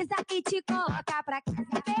prioriza e te coloca pra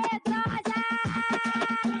casa. Pedrosa!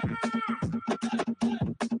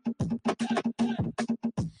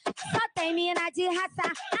 Só tem mina de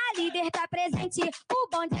raça, a líder tá presente. O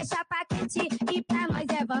bonde é chapa quente e pra nós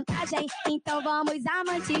é vantagem. vantagem. Então vamos,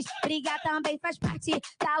 amantes, briga também faz parte.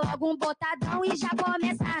 Tá logo um botadão e já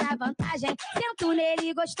começa na vantagem. Sento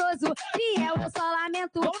nele gostoso, fiel eu só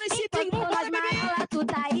lamento. Enquanto nós marola, tu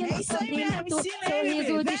tá aí no sofrimento.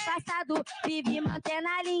 Sorriso disfarçado, vive mantendo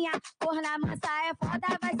a linha. Cor na mansa é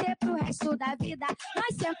foda, vai ser pro resto da vida.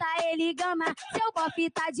 Nós senta ele gama, seu bofe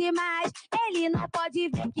tá demais. Ele não pode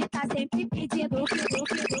ver que tá sempre pedindo.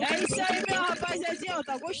 É isso aí, meu rapaziadinho,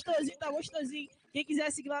 tá gostosinho, tá gostosinho. Quem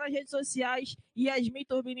quiser seguir lá nas redes sociais, Iasmin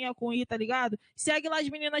Turbininha com I, tá ligado? Segue lá as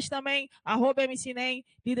meninas também, @MCNEM,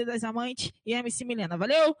 líder das amantes, e MC Milena,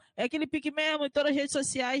 valeu? É aquele pique mesmo, em todas as redes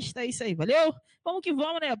sociais, tá isso aí, valeu? Vamos que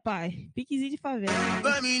vamos, né, pai? Piquezinho de favela.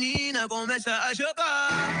 A menina começa a jogar,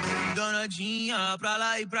 danadinha pra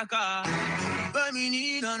lá e pra cá. A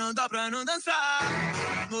menina não dá pra não dançar,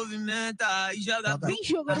 movimenta e joga. Vem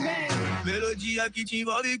jogando, vem. Melodia que te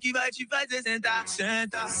envolve, que vai te fazer sentar.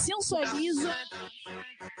 Senta. Sensualiza.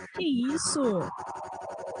 Que isso?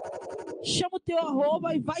 Chama o teu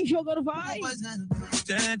 @e vai jogando, vai.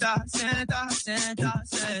 Senta, senta, senta,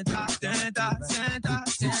 senta, senta, senta,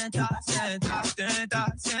 senta, senta,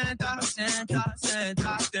 senta, senta, senta,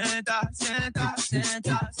 senta, senta, senta,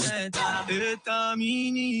 senta, senta. Eita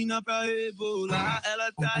menina pra rebolar,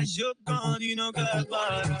 ela tá jogando e não quer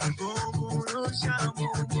parar. Bumbum no chão,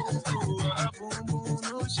 bumbum voa, bumbum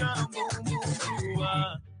no chão, bumbum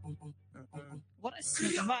voa. Agora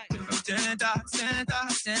sim, vai. Senta, senta,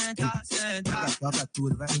 senta, senta. Toca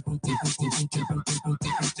tudo, vai. Senta,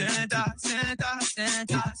 senta, senta, senta,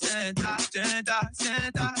 senta,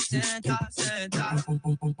 senta, senta, senta.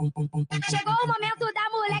 Chegou o momento da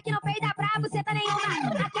mulher que não peida pra buceta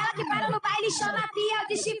nenhuma. Aquela que para no baile e chama a fiel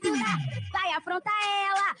disciplina. Vai afrontar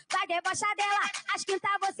ela, vai debochar dela. Às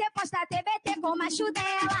quintas você posta TBT com o macho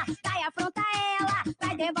dela. Vai afrontar ela,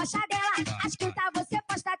 vai debochar dela. Às quintas você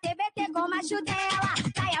posta TBT com o macho dela.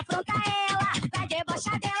 Vai afrontar ela, vai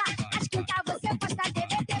debochar dela. Às quintas você posta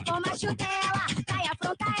TBT com o macho dela. Vai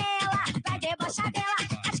afrontar ela, vai debochar dela.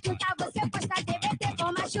 Às quintas você posta TBT com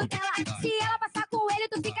o macho dela. Se ela passar com ele,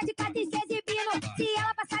 tu fica de cara e se exibindo. Se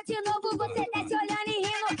ela passar de novo, você desce olhando e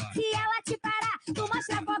rindo. Se ela te parar, tu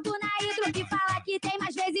mostra a foto na hidro e fala que tem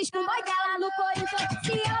mais vezes com o boy dela no Corinto.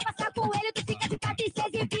 Se ela passar com ele, tu fica de cara e se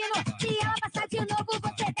exibindo. Se ela passar de novo,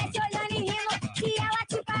 você desce olhando e rindo. Se ela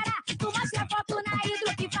te parar, tu mostra a foto na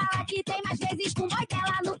hidro e fala que tem mais vezes com o boy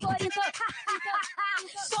dela no Corinto.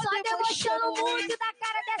 Só debochando muito da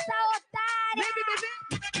cara dessa otária.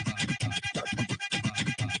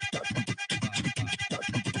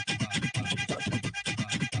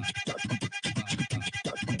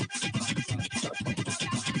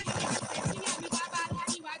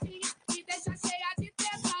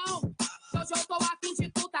 Eu tô a fim de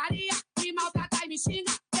putaria, me maltratar e me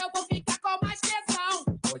xinga, eu vou ficar com mais tesão.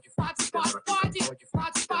 Pode, pode, pode, pode,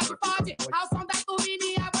 pode, pode, pode. Ao som da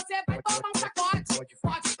turbininha você vai tomar um sacode. Pode,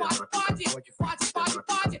 pode, pode, pode, pode, pode,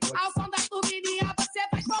 pode. Ao som da turbininha você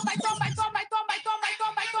vai tomar, vai tomar, vai tomar, vai tomar, vai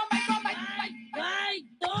tomar, vai tomar, vai tomar, vai,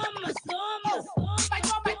 toma, toma, toma. Vai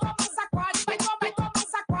tomar, vai tomar um sacode, vai tomar, vai tomar um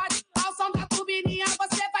sacode. Ao som da turbininha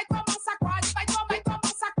você vai tomar um sacode, vai tomar, vai tomar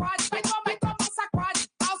um sacode, vai tomar, vai tomar um sacode.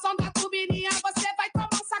 Ao som da turbininha você vai tomar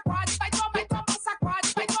um sacode, vai tomar, vai tomar um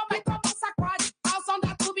sacode, vai tomar, vai tomar um sacode. Ao som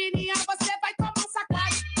da turbininha você vai tomar um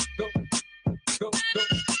sacode.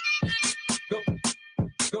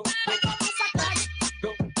 Vai tomar um sacode.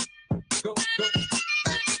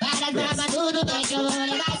 Várias bravas, tudo bem que eu vou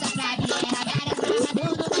levar essa cabeleira. Várias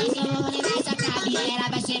bravas, tudo bem que eu vou levar essa cabeleira.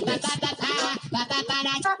 Vai ser papapá, papapá,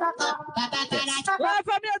 Vai,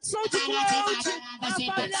 família do som de Cloud. Vai ser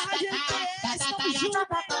papapá, estamos juntos.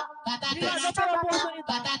 Obrigado pela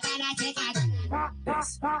oportunidade.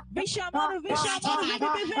 Vem chamando, vem,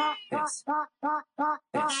 bebê, vem.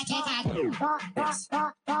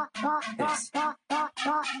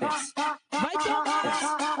 Vai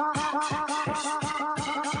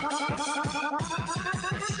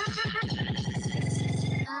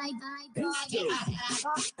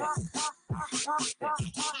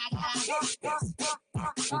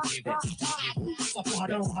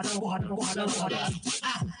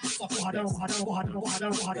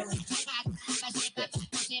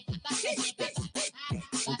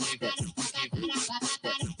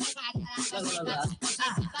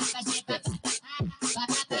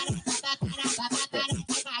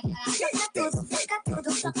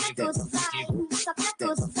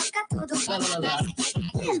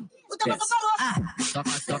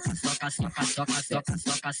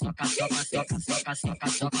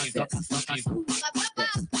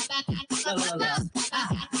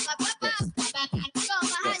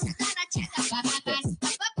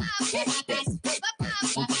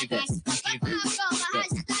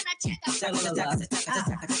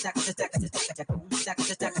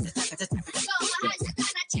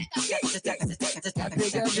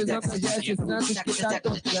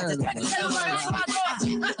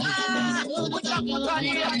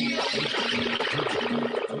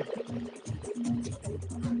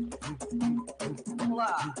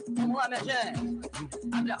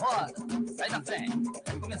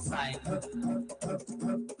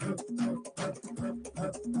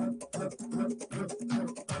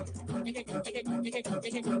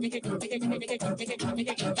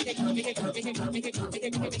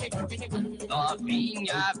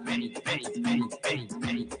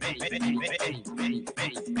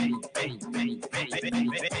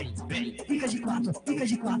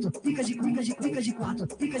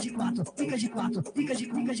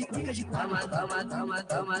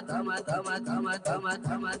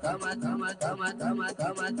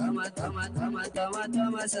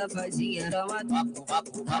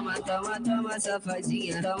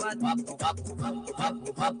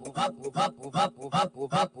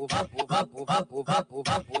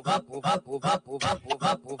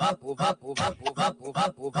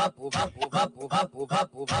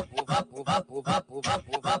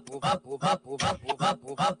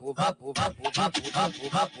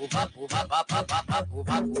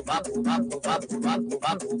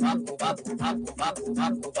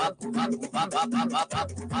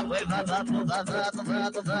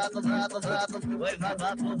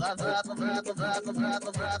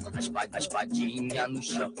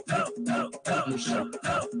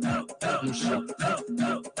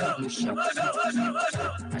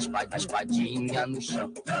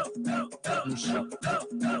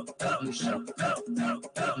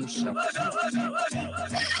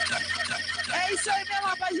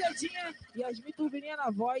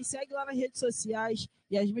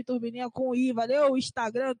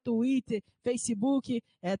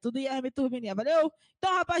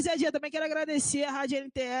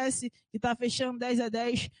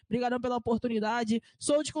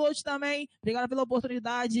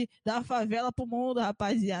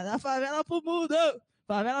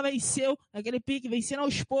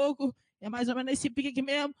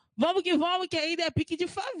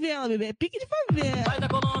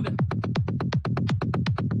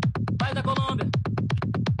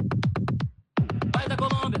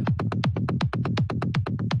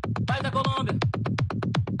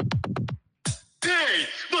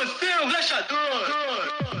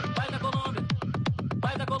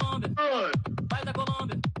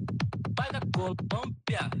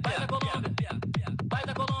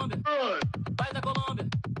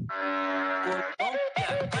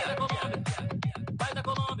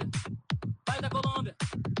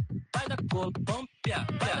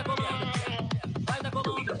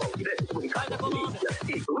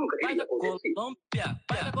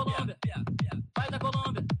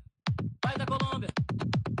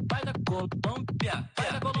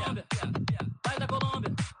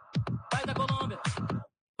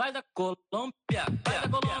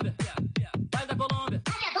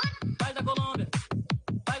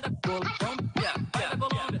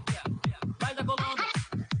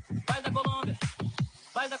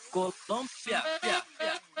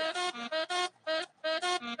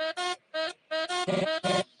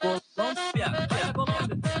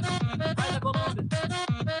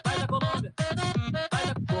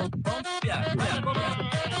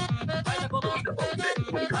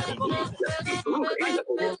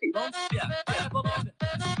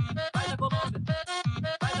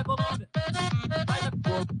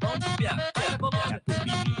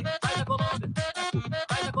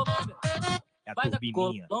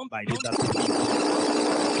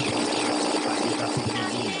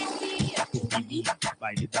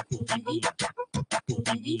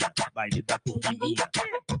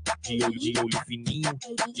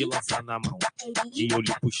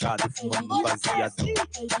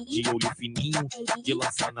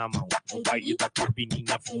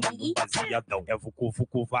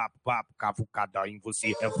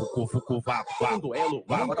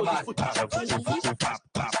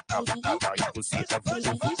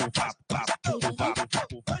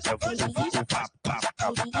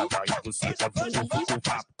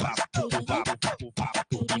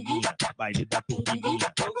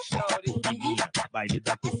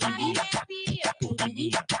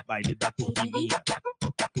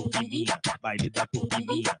baile da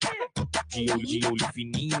turbininha. De olho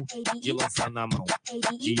fininho, de lança na mão.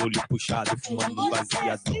 De olho puxado, fumando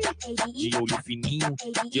baseadão. De olho fininho,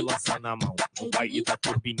 de lança na mão. No baile da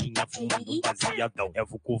turbininha, fumando baseadão. É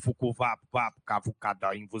vucu, vucu, vapo, vapo,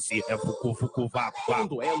 cavucada em você. É vucu, vucu, vapo, vapo,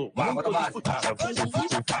 duelo, vapo, vapo. É vucu,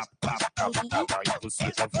 vucu, vapo, vapo, cavucada em você.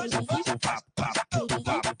 É vucu, vucu, vapo, vapo, vapo,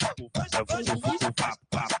 vapo. É vucu, vucu, vapo,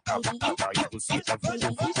 vapo, cavucada em você. É vucu,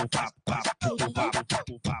 vucu, vapo, vapo,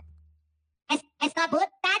 vapo, vapo. É só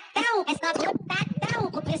botadão,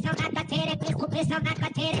 com pressão na cadeira, com pressão na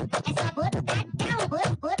cadeira. É só botadão,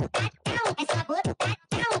 botadão, é só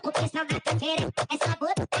botadão, com pressão na cadeira. É só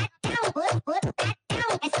botadão,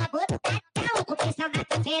 botadão, é só botadão, com pressão na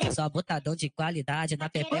cadeira. Só botadão de qualidade na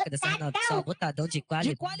pepeca dessa nova. Só botadão de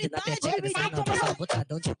qualidade na pepeca dessa nova. Só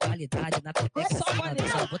botadão de qualidade na pepeca dessa nova.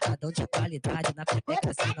 Só botadão de qualidade na pepeca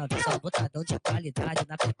dessa nova. Só botadão de qualidade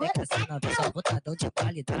na pepeca dessa nova. Só botadão de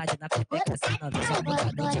qualidade na pepeca dessa nova. Só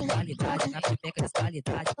botadão de qualidade na pepeca dessa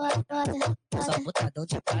qualidade. Só botadão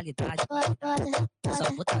de qualidade.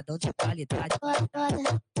 Só botadão de qualidade.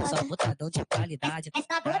 Só botadão de qualidade. É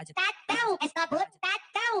só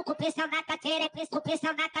botadão, com pressão na cadeira, com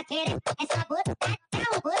pressão na cadeira. É só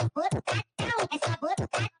botadão, botadão, é só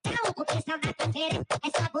botadão, com pressão na cadeira. É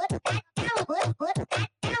só botadão,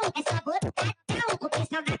 botadão, é só botadão, com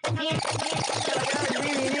pressão na cadeira.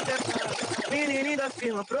 Menininha da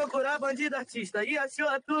firma, procura bandida artista e achou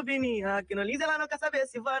a turbininha. Aqui no Lins ela não quer saber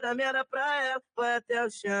se vai dar merda pra ela. Vai até o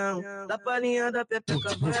chão, da palhinha da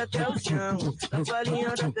pepeca vai até o chão. Da palhinha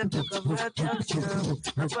da pepeca vai até o chão.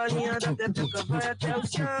 Da palhinha da pepeca vai até o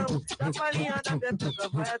chão. Da palhinha da pepeca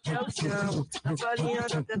vai até o chão. Da palhinha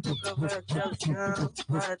da pepeca vai até o chão.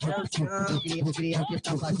 Vai até o chão. O cria que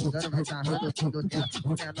tá passando vai sarrando tudo dela. O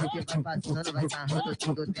menor que vai passando vai sarrando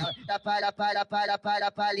tudo dela. Da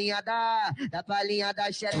palhinha da palhinha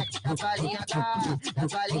da xereca, da palhinha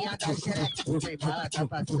da xereca. O trem bala tá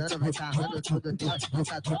passando, vai sarrando tudo dela.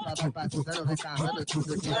 Essa tropa vai passando, vai sarrando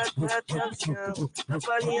tudo dela. Vai até o chão, da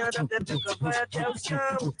palhinha da pepeca vai até o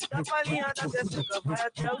chão. Da palhinha da pepeca vai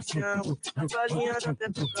até o chão. Da palhinha da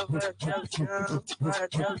pepeca vai até o chão. Vai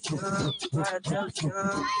até o chão, vai até o chão.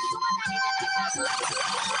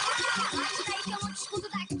 Mas daí que eu não discuto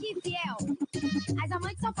daqui, fiel. As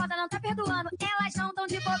amantes são foda, não tá perdoando. Elas não tão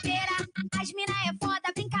de bobeira. As mina é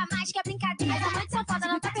foda, brinca mais que a brincadeira. As amantes são foda,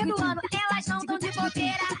 não tá perdoando. Elas não tão de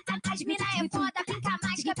bobeira. As mina é foda, brinca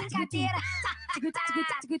mais que a brincadeira.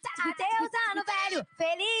 Adeus, ano velho,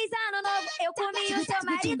 feliz ano novo. Eu comi o seu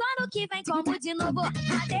marido, ano que vem como de novo.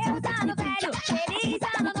 Adeus, ano velho, feliz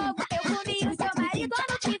ano novo. Eu comi o seu marido,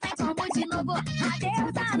 ano que vem como de novo.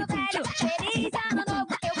 Adeus, ano velho, feliz ano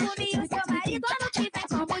novo. Eu comi o seu marido, ano que vem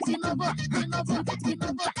como de novo. De novo, de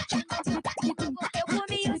novo, de novo. Eu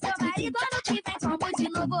comi o seu marido, ano que vem como de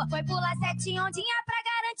novo. Foi pular 7 ondinha pra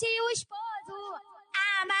garantir o esposo.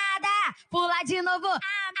 Amada, pula de novo.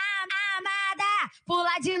 Amada,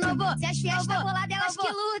 pula de novo. Se as fiestas pular delas que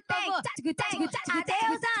lutem.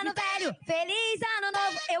 Adeus, ano velho, feliz ano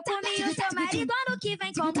novo. Eu comi o seu marido, ano que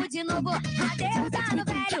vem como de novo. Adeus, ano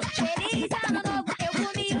velho, feliz ano novo. Eu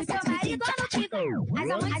comi o seu marido, ano que vem.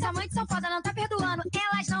 As amantes são foda, não tá perdoando.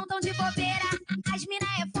 Elas não tão de bobeira. As mina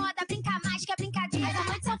é foda, brinca mais que a brincadeira. As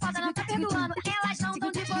amantes são foda, não tá perdoando. Elas não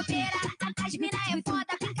tão de bobeira. As mina é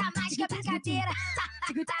foda, brinca mais que a brincadeira.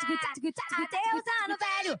 Adeus, ano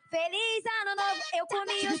velho, feliz ano novo. Eu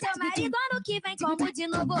comi o seu marido, ano que vem como de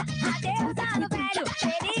novo. Adeus, ano velho,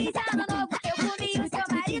 feliz ano novo. Eu comi o seu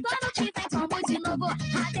marido, ano que vem como de novo.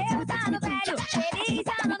 Adeus, ano velho, feliz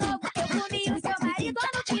ano novo. Eu comi o seu marido,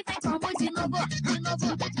 ano que vem como de novo. De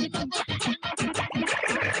novo, de novo.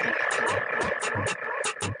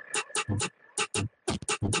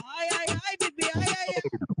 Ai, ai, ai, bebê, ai, ai, ai.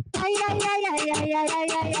 Ai, ai, ai, ai, ai, ai, ai,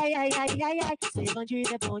 ai, ai, ai, ai, ai, ai. Ser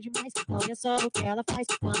bandido é bom demais. Olha só o que ela faz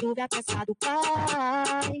quando o gato cansado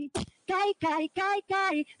cai. Cai, cai, cai,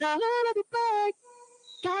 cai, na rola do pai.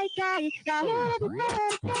 Cai, cai, na rola do pai.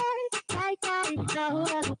 Cai, cai, na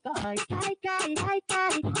rola do pai. Cai, cai, cai,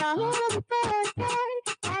 cai, na rola do pai.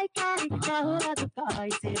 Cai, cai, na rola do pai.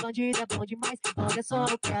 Ser bandido é bom demais. Olha só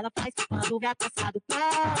o que ela faz quando o gato cansado cai.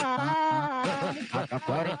 A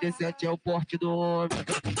 47 é o porte do homem.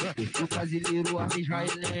 O brasileiro, arma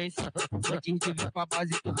israelense. Antes de vir pra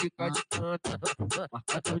base, tu fica de canto.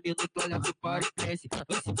 Marca 2 minutos, olha pro par e pense.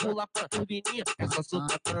 E se pular pra turbininha, é só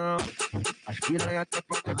soltatão. As piranha até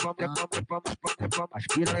pão, as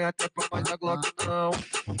piranha até pão, mas a Glock não.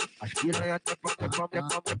 As piranha trepa, trepa,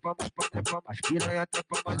 trepa, trepa, trepa, trepa. As piranha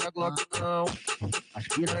trepa, mas a Glock não. As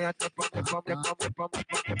piranha trepa, trepa, trepa, trepa,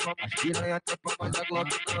 trepa, trepa. As piranha trepa, mas a Glock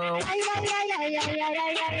não. Ai, ai, ai, ai, ai, ai, ai,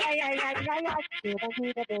 ai, ai, ai, ai, ai, ai. Seu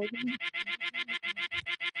bandido é doido de mim.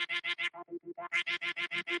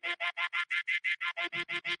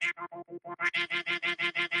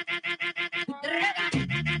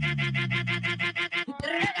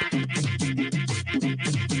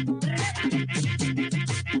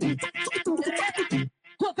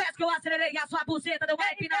 Confesso que eu acelerei a sua buceta, deu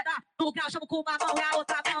bem empinada. No grau chamo com uma mão e a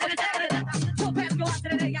outra mão. Confesso que eu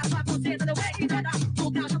acelerei a sua buceta, deu bem empinada.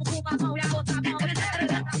 No grau chamo com uma mão e a outra mão.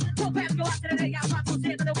 Confesso que eu acelerei a sua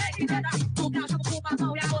buceta, deu bem empinada. No grau chamo com uma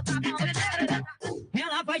mão e a outra mão.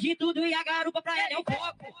 Ela faz de tudo e a garupa pra ela é o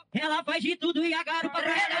foco. Ela faz de tudo e a garupa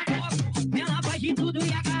pra ela é o foco. Ela faz de tudo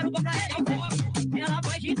e a garupa pra ela é o foco. Ela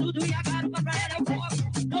faz de tudo e a garupa pra ela é o foco.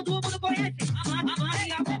 Todo mundo conhece a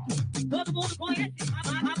Maria. Todo mundo conhece a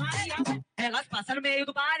Maria. Elas passam no meio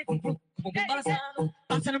do baile, bumbum balançando.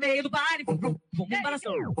 Passa no meio do baile, bumbum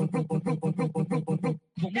balançando.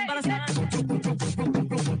 Bumbum balançando.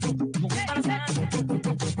 Bumbum balançando.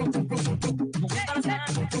 Bumbum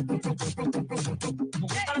balançando.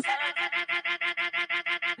 Bumbum balançando.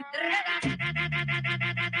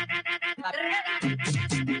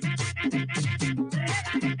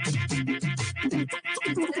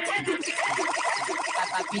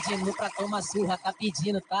 Tá pedindo pra tomar surra, tá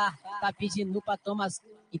pedindo, tá? Tá pedindo pra tomar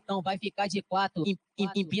surra. Então vai ficar de quatro,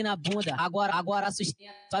 empina a bunda. Agora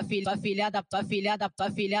sustenta. Tua filhada.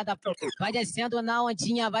 Vai descendo na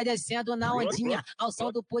ondinha, vai descendo na ondinha. Ao som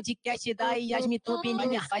do podcast da Iasmin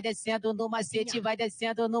Turbininha. Vai descendo no macete, vai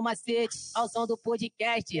descendo no macete. Ao som do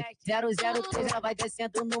podcast 003, ela vai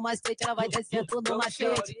descendo no macete, ela vai descendo no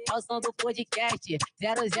macete. Ao som do podcast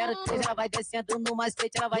 003, ela vai descendo no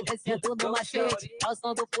macete, ela vai descendo no macete. Ao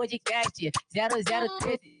som do podcast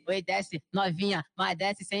 003. Oi, desce novinha, mas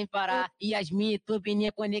desce sem parar. Iasmin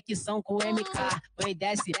Turbininha, conexão com o MK. Oi,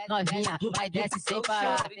 desce novinha, mas desce sem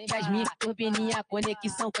parar. Iasmin Turbininha,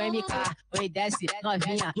 conexão com o MK. Oi, desce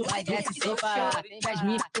novinha, mas desce sem parar.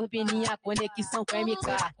 Iasmin Turbininha, conexão com o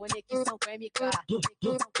MK. Conexão com o MK.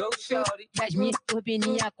 Iasmin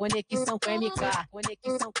Turbininha, conexão com o MK.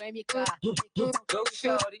 Conexão com o MK.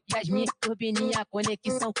 Iasmin Turbininha,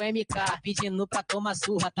 conexão com o MK. Pedindo pra tomar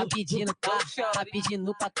surra, tá pedindo, tá? Tá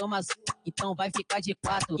pedindo pra tomar surra. Então vai ficar de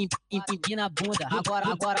quatro, empina a bunda.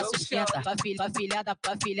 Agora sustenta. Tua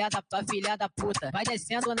filhada puta. Vai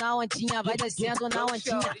descendo na ondinha, vai descendo na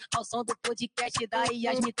ondinha. Ao som do podcast da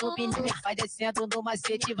Iasmin Turbininha. Vai descendo no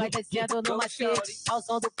macete, vai descendo no macete. Ao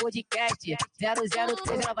som do podcast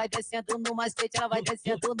 003, ela vai descendo no macete, ela vai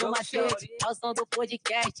descendo no macete. Ao som do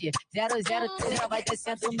podcast 003, ela vai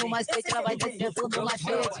descendo no macete, ela vai descendo no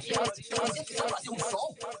macete.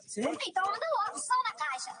 Então manda logo o som na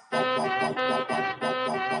caixa.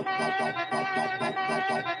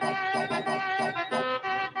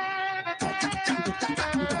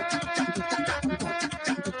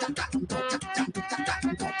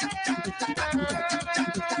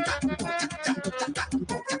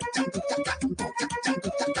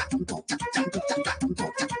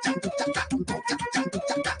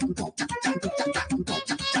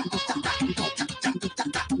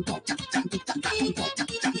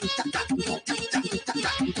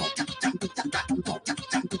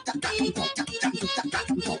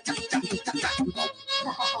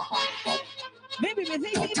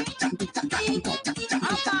 Vem.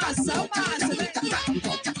 Amassa, vem.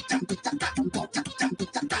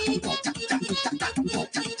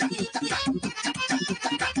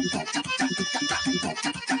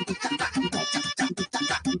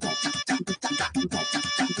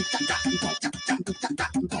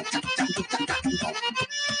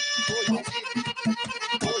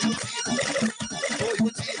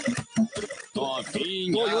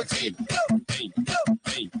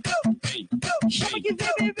 Chama que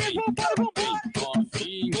vem, vambora.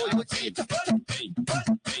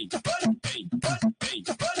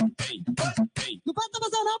 Não bota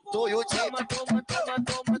mais não, pô. Toma.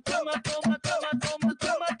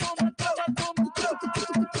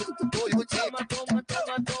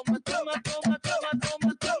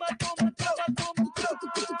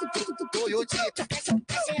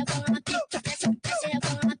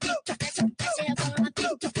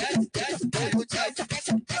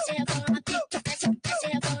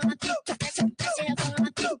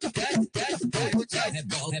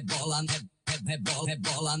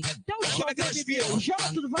 Então joga, bebê,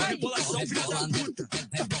 joga tudo, vai. Rebolação, filha da puta.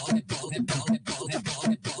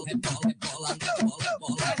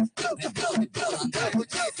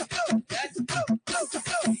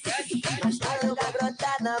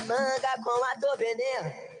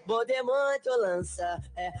 desmonto lança.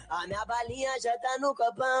 A minha balinha já tá no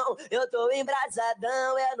copão, eu tô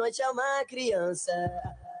embrasadão, a noite é uma criança.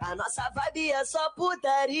 A nossa vibe é só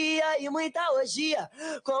putaria e muita orgia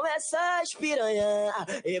com essas piranha.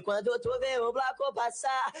 E quando tu vê o bloco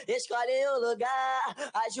passar, escolhe um lugar,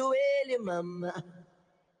 ajoelhe, mama.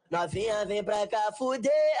 Novinha, vem pra cá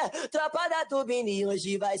fuder, tropa da Turbininha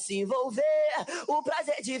hoje vai se envolver. O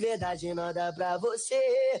prazer de verdade não dá pra você.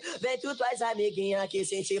 Vem tu, tuas amiguinhas que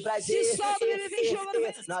sente prazer.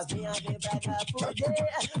 Novinha, vem pra cá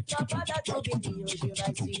fuder, tropa da Turbininha hoje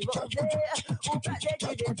vai se envolver. O prazer de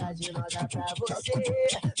verdade não dá pra você.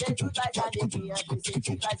 Vem tu, tuas amiguinhas que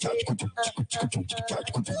sente prazer.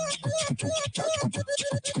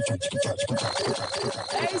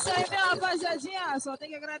 É isso aí, minha rapaziadinha. Só tem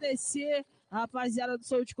que agradecer a rapaziada do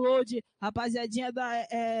SoundCloud, rapaziadinha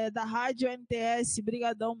da Rádio NTS.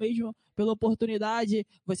 Brigadão mesmo pela oportunidade.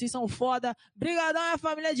 Vocês são foda. Brigadão a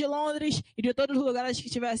família de Londres e de todos os lugares que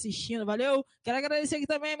estiver assistindo. Valeu? Quero agradecer aqui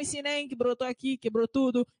também a MC Nem, que brotou aqui, quebrou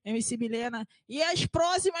tudo. MC Milena. E as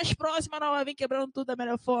próximas não vai vir quebrando tudo da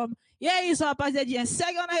melhor forma. E é isso, rapaziadinha.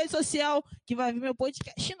 Segue lá na rede social que vai vir meu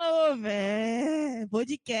podcast novo.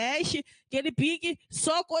 Podcast, aquele pique,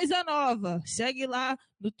 só coisa nova. Segue lá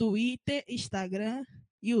no Twitter, Instagram,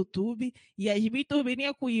 YouTube e Iasmin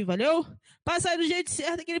Turbininha com I, valeu? Passa aí do jeito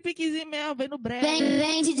certo, aquele piquezinho mesmo, vem no breve.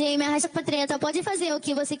 Vem, DJ, me arrasta pra treta, pode fazer o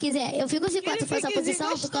que você quiser. Eu fico de quatro, faço a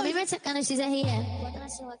posição, tu também vai checar no XRE. Bota na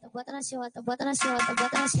xota, bota na xota, bota na xota,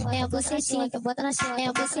 bota na xota. É a bucetinha que bota na xota, é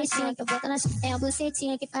a bucetinha que bota na xota. É a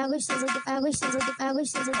bucetinha que faz gostoso, que faz gostoso, que faz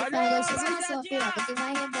gostoso, que faz gostoso. Na sua piroca que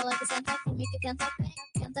vai rebola, que senta firme, que tenta firme,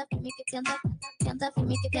 que tenta firme, que tenta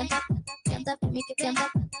firme, que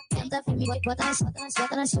tenta firme, bota na xota,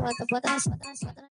 bota na xota, bota na xota.